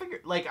 I couldn't figure.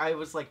 Like I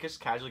was like just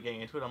casually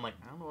getting into it. I'm like,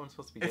 I don't know what I'm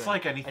supposed to be doing. It's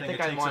like anything. I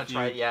think I want to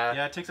try it.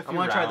 Yeah, it takes a few I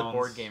want to try the rounds.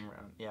 board game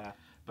round. Yeah.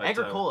 But,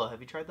 Agricola.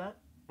 Have you tried that?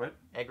 What?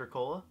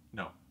 Agricola?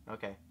 No.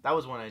 Okay, that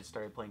was one I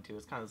started playing too.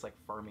 It's kind of this like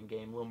farming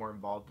game, a little more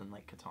involved than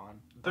like Catan.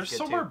 There's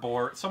so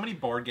many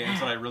board games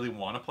that I really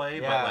want to play,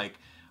 but like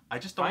I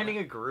just don't finding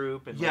a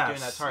group and like, doing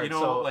that's hard. You know,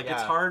 so, like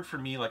it's hard for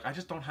me. Like I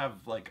just don't have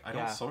I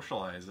don't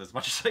socialize as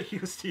much as I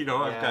used to. You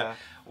know, I've got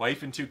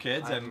wife and 2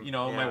 kids, and you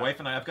know my wife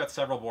and I've got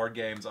several board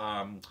games.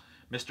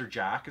 Mr.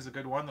 Jack is a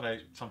good one that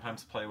I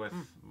sometimes play with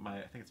I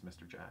think it's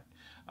Mr. Jack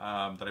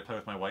that I play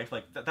with my wife.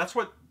 Like that's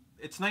what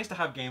it's nice to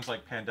have games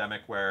like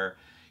Pandemic where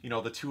you know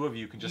the two of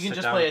you can just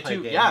sit down and play a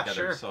game together.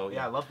 Sure. So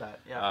I love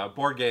that. Yeah,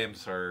 board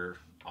games are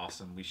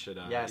awesome. We should,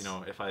 you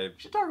know, we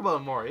should talk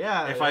about it more.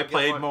 Yeah, if I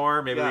played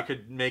more, maybe we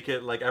could make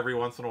it like every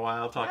once in a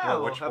while talk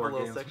about which board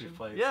games we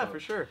played. Yeah, for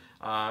sure.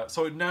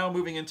 So now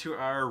moving into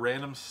our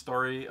random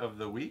story of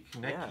the week,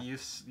 Nick, you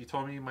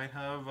told me you might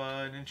have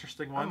an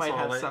interesting one. I might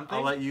have something.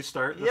 I'll let you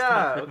start. This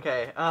time.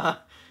 Okay.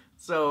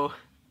 So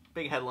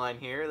big headline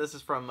here. This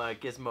is from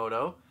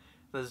Gizmodo. It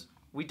says,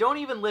 we don't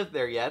even live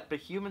there yet, but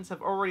humans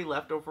have already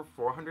left over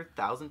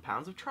 400,000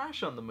 pounds of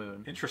trash on the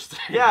moon. Interesting.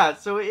 Yeah,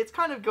 so it's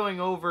kind of going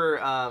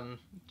over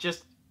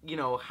just, you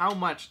know, how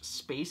much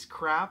space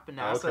crap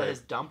NASA has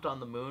dumped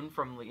on the moon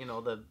from, you know,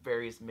 the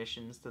various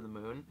missions to the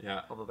moon.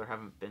 Yeah. Although there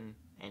haven't been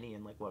any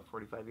in, like, what,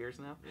 45 years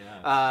now?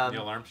 Yeah.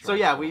 Neil Armstrong. So,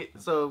 yeah, we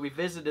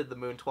visited the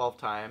moon 12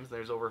 times.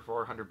 There's over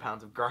 400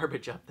 pounds of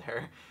garbage up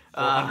there.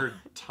 400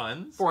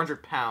 tons?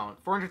 400 pounds.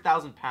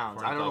 400,000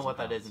 pounds. I don't know what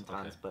that is in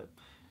tons, okay. but...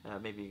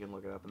 maybe you can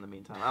look it up in the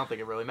meantime. I don't think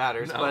it really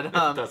matters. No,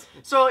 but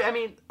so, I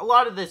mean, a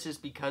lot of this is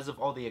because of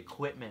all the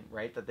equipment,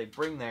 right, that they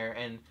bring there.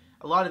 And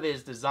a lot of it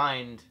is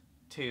designed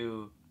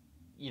to,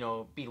 you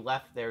know, be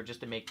left there just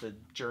to make the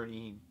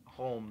journey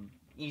home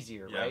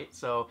easier, right?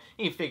 So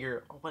you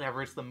figure,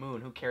 whatever, it's the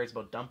moon. Who cares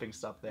about dumping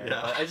stuff there?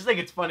 Yeah. But I just think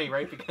it's funny,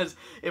 right? Because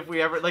if we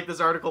ever, like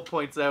this article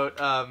points out,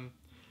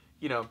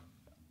 you know,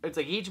 it's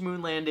like each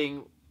moon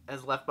landing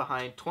has left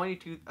behind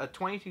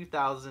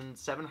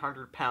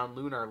 22,700 pound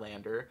lunar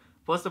lander,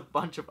 plus a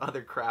bunch of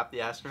other crap the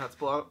astronauts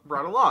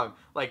brought along,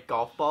 like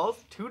golf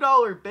balls,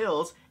 $2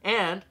 bills,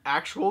 and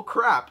actual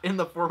crap in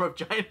the form of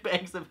giant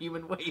bags of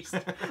human waste.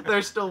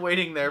 They're still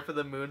waiting there for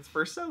the moon's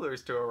first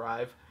settlers to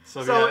arrive.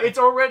 So it's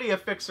already a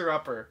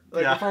fixer-upper,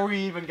 before we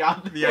even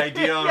got there. The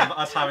idea of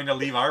us having to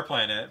leave our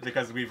planet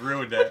because we've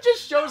ruined it. It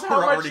just shows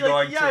how much,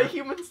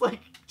 humans,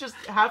 just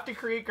have to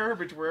create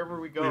garbage wherever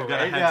we go. We've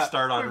got a head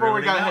start on We've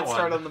already got a head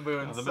start on the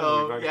moon.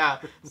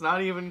 It's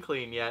not even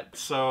clean yet.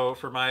 So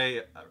for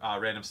my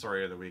random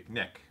story of the week,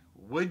 Nick,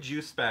 would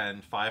you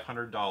spend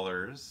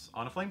 $500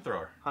 on a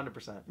flamethrower?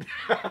 100%.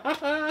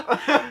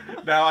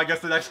 Now, I guess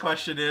the next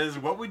question is,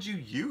 what would you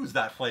use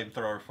that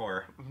flamethrower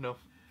for? No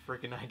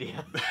freaking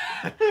idea.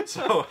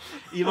 So,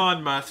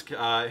 Elon Musk,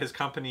 his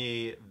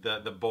company,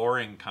 the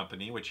Boring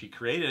Company, which he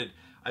created,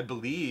 I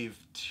believe,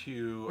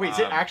 to... Wait, is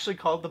it actually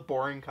called the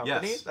Boring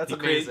Company? Yes. That's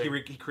amazing.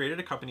 He created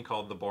a company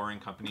called the Boring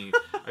Company,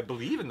 I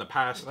believe, in the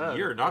past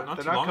year, not too long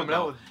ago. They're not coming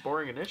out with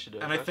boring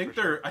initiatives. And I think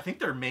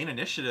their main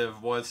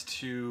initiative was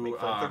to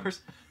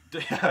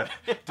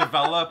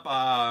develop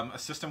a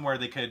system where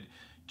they could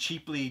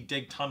cheaply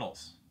dig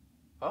tunnels.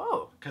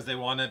 Oh. Because they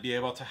want to be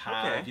able to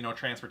have, you know,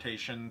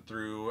 transportation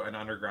through an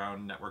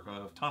underground network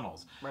of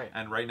tunnels. Right.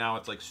 And right now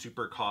it's like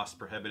super cost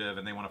prohibitive,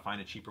 and they want to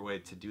find a cheaper way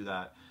to do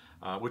that.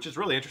 Which is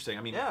really interesting.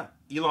 I mean,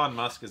 Elon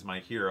Musk is my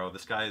hero.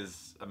 This guy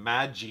is a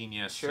mad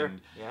genius,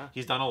 and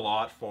he's done a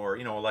lot for,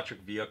 you know,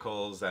 electric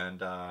vehicles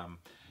and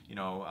you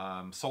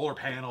know, solar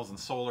panels and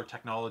solar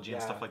technology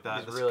and stuff like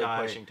that. He's really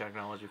pushing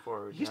technology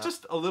forward. He's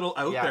just a little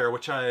out there,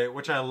 which I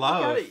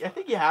love. I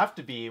think you have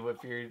to be if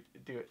you're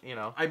doing, you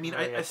know. I mean,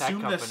 I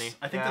assume this.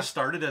 I think this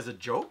started as a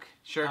joke.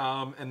 Sure.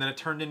 And then it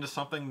turned into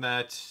something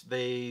that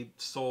they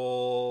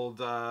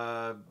sold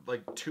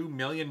like $2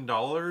 million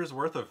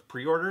worth of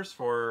pre-orders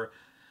for.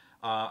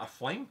 A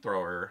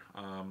flamethrower,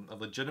 a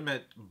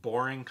legitimate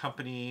Boring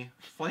Company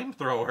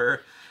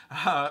flamethrower.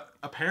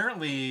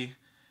 Apparently,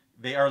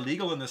 they are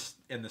legal in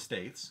the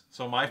States.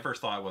 So my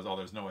first thought was, oh,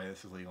 there's no way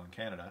this is legal in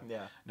Canada.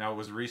 Yeah. Now it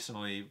was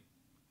recently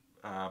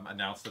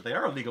announced that they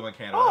are legal in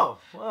Canada. Oh,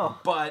 well.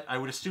 But I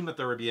would assume that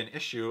there would be an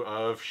issue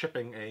of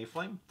shipping a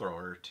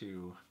flamethrower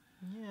to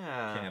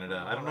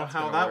Canada. I don't know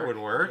how that would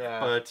work,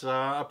 but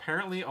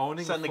apparently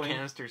owning send the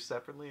canisters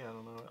separately. I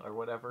don't know, or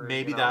whatever.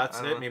 Maybe that's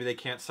it. Maybe they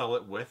can't sell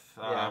it with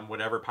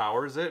whatever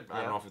powers it.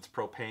 I don't know if it's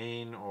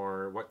propane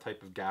or what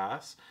type of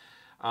gas.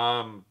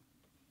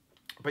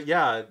 But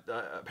yeah,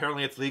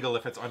 apparently it's legal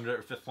if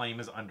the flame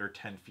is under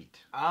 10 feet.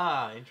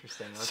 Ah,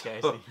 interesting. Okay.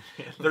 So,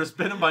 there's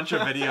been a bunch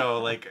of video,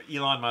 like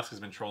Elon Musk has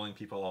been trolling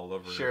people all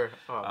over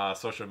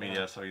social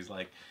media. So he's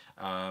like,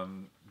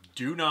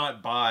 do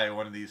not buy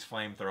one of these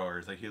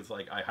flamethrowers. Like, he's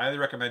like, I highly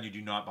recommend you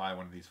do not buy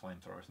one of these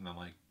flamethrowers. And then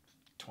like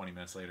 20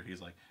 minutes later, he's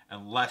like,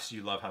 unless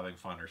you love having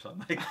fun or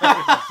something like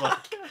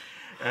that.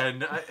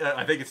 And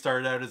I think it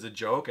started out as a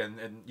joke,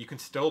 and you can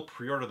still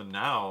pre-order them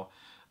now.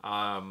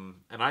 And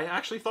I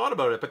actually thought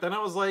about it, but then I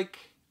was like,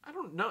 I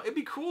don't know, it'd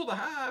be cool to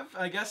have.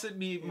 I guess it'd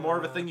be more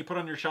of a thing you put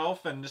on your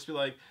shelf and just be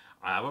like,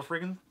 I have a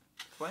friggin'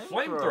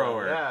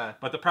 flamethrower. Yeah.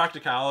 But the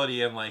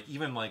practicality and like,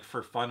 even like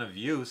for fun of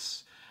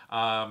use,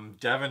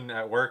 Devin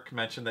at work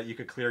mentioned that you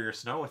could clear your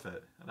snow with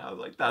it. And I was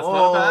like, that's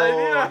not a bad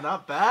idea.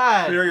 Not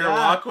bad. Clear your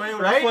walkway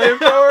with a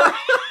flamethrower.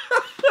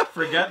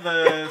 Forget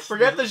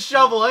the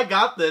shovel, I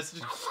got this.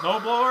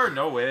 Snowblower?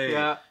 No way.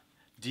 Yeah.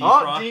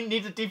 Defrost. Oh, do you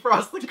need to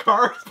defrost the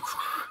car?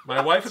 My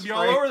wife would be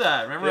all over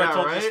that. Remember I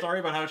told you the story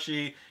about how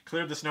she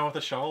cleared the snow with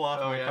a shovel off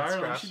my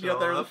car? And she'd be out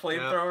there with a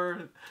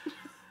flamethrower.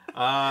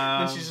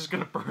 And she's just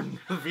going to burn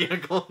the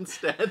vehicle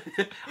instead.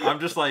 I'm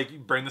just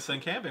like, bring this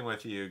thing camping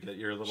with you. Get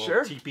your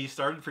little teepee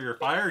started for your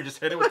fire and just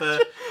hit it with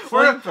a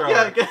flamethrower.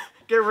 Yeah,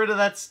 get rid of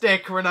that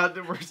stick. We're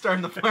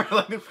starting the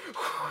fire.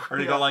 Or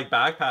you go like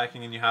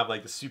backpacking and you have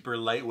like the super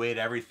lightweight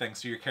everything,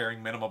 so you're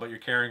carrying minimal, but you're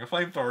carrying a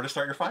flamethrower to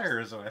start your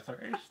fires with.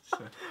 Right? So,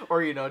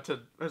 or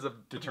as a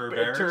deter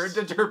bears.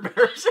 Deter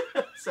bears.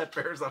 Set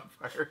bears on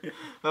fire.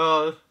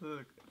 Oh,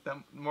 the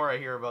more I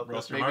hear about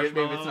this, maybe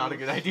it's not a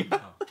good idea. No.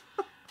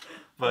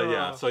 But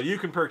yeah, so you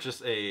can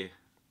purchase a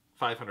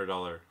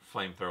 $500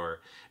 flamethrower.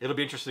 It'll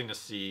be interesting to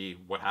see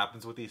what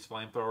happens with these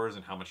flamethrowers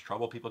and how much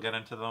trouble people get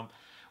into them.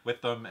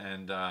 With them,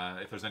 and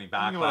if there's any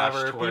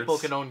backlash towards... People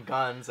can own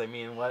guns. I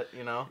mean, what,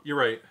 you know? You're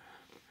right.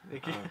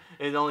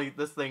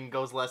 This thing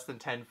goes less than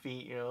 10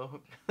 feet, you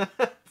know? It's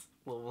a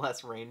little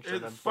less range than a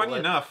bullet. Funny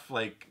enough,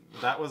 like,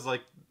 that was,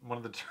 like, one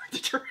of the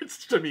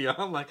deterrents to me.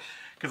 I'm like,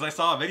 because I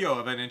saw a video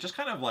of it, and it just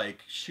kind of, like,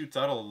 shoots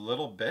out a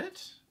little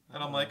bit.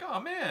 And I'm like, oh,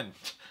 man.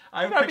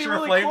 I picture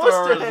really a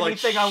flamethrower as, like...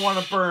 anything I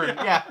want to burn.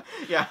 Yeah.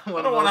 I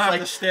don't want to have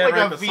to stand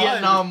right beside like a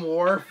Vietnam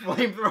War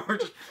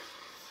flamethrower.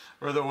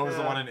 Or what was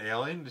the one in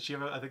Alien? Did she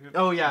have I think...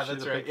 Oh, yeah,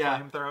 that's right.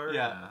 Flamethrower?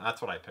 Yeah,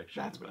 that's what I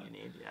pictured. That's what you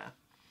need,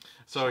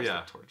 So,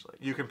 yeah,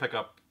 you can pick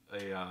up a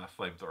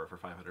flamethrower for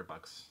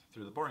 $500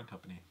 through the Boring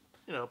Company.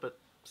 You know, but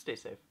stay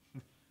safe.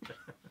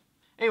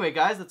 Anyway,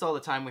 guys, that's all the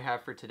time we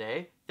have for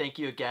today. Thank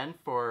you again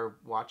for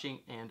watching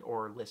and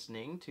or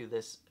listening to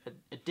this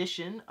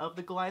edition of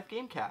the Goliath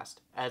GameCast.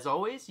 As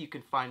always, you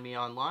can find me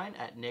online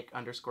at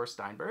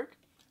Nick_Steinberg.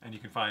 And you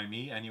can find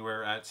me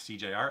anywhere at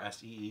SeeJayAre,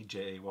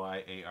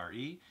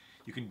 SeeJayAre.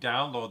 You can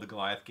download the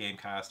Goliath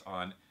GameCast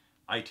on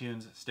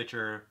iTunes,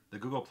 Stitcher, the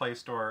Google Play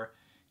Store.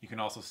 You can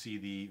also see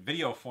the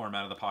video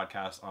format of the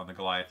podcast on the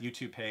Goliath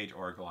YouTube page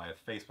or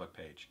Goliath Facebook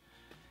page.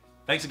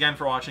 Thanks again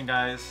for watching,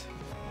 guys.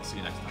 We'll see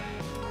you next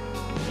time.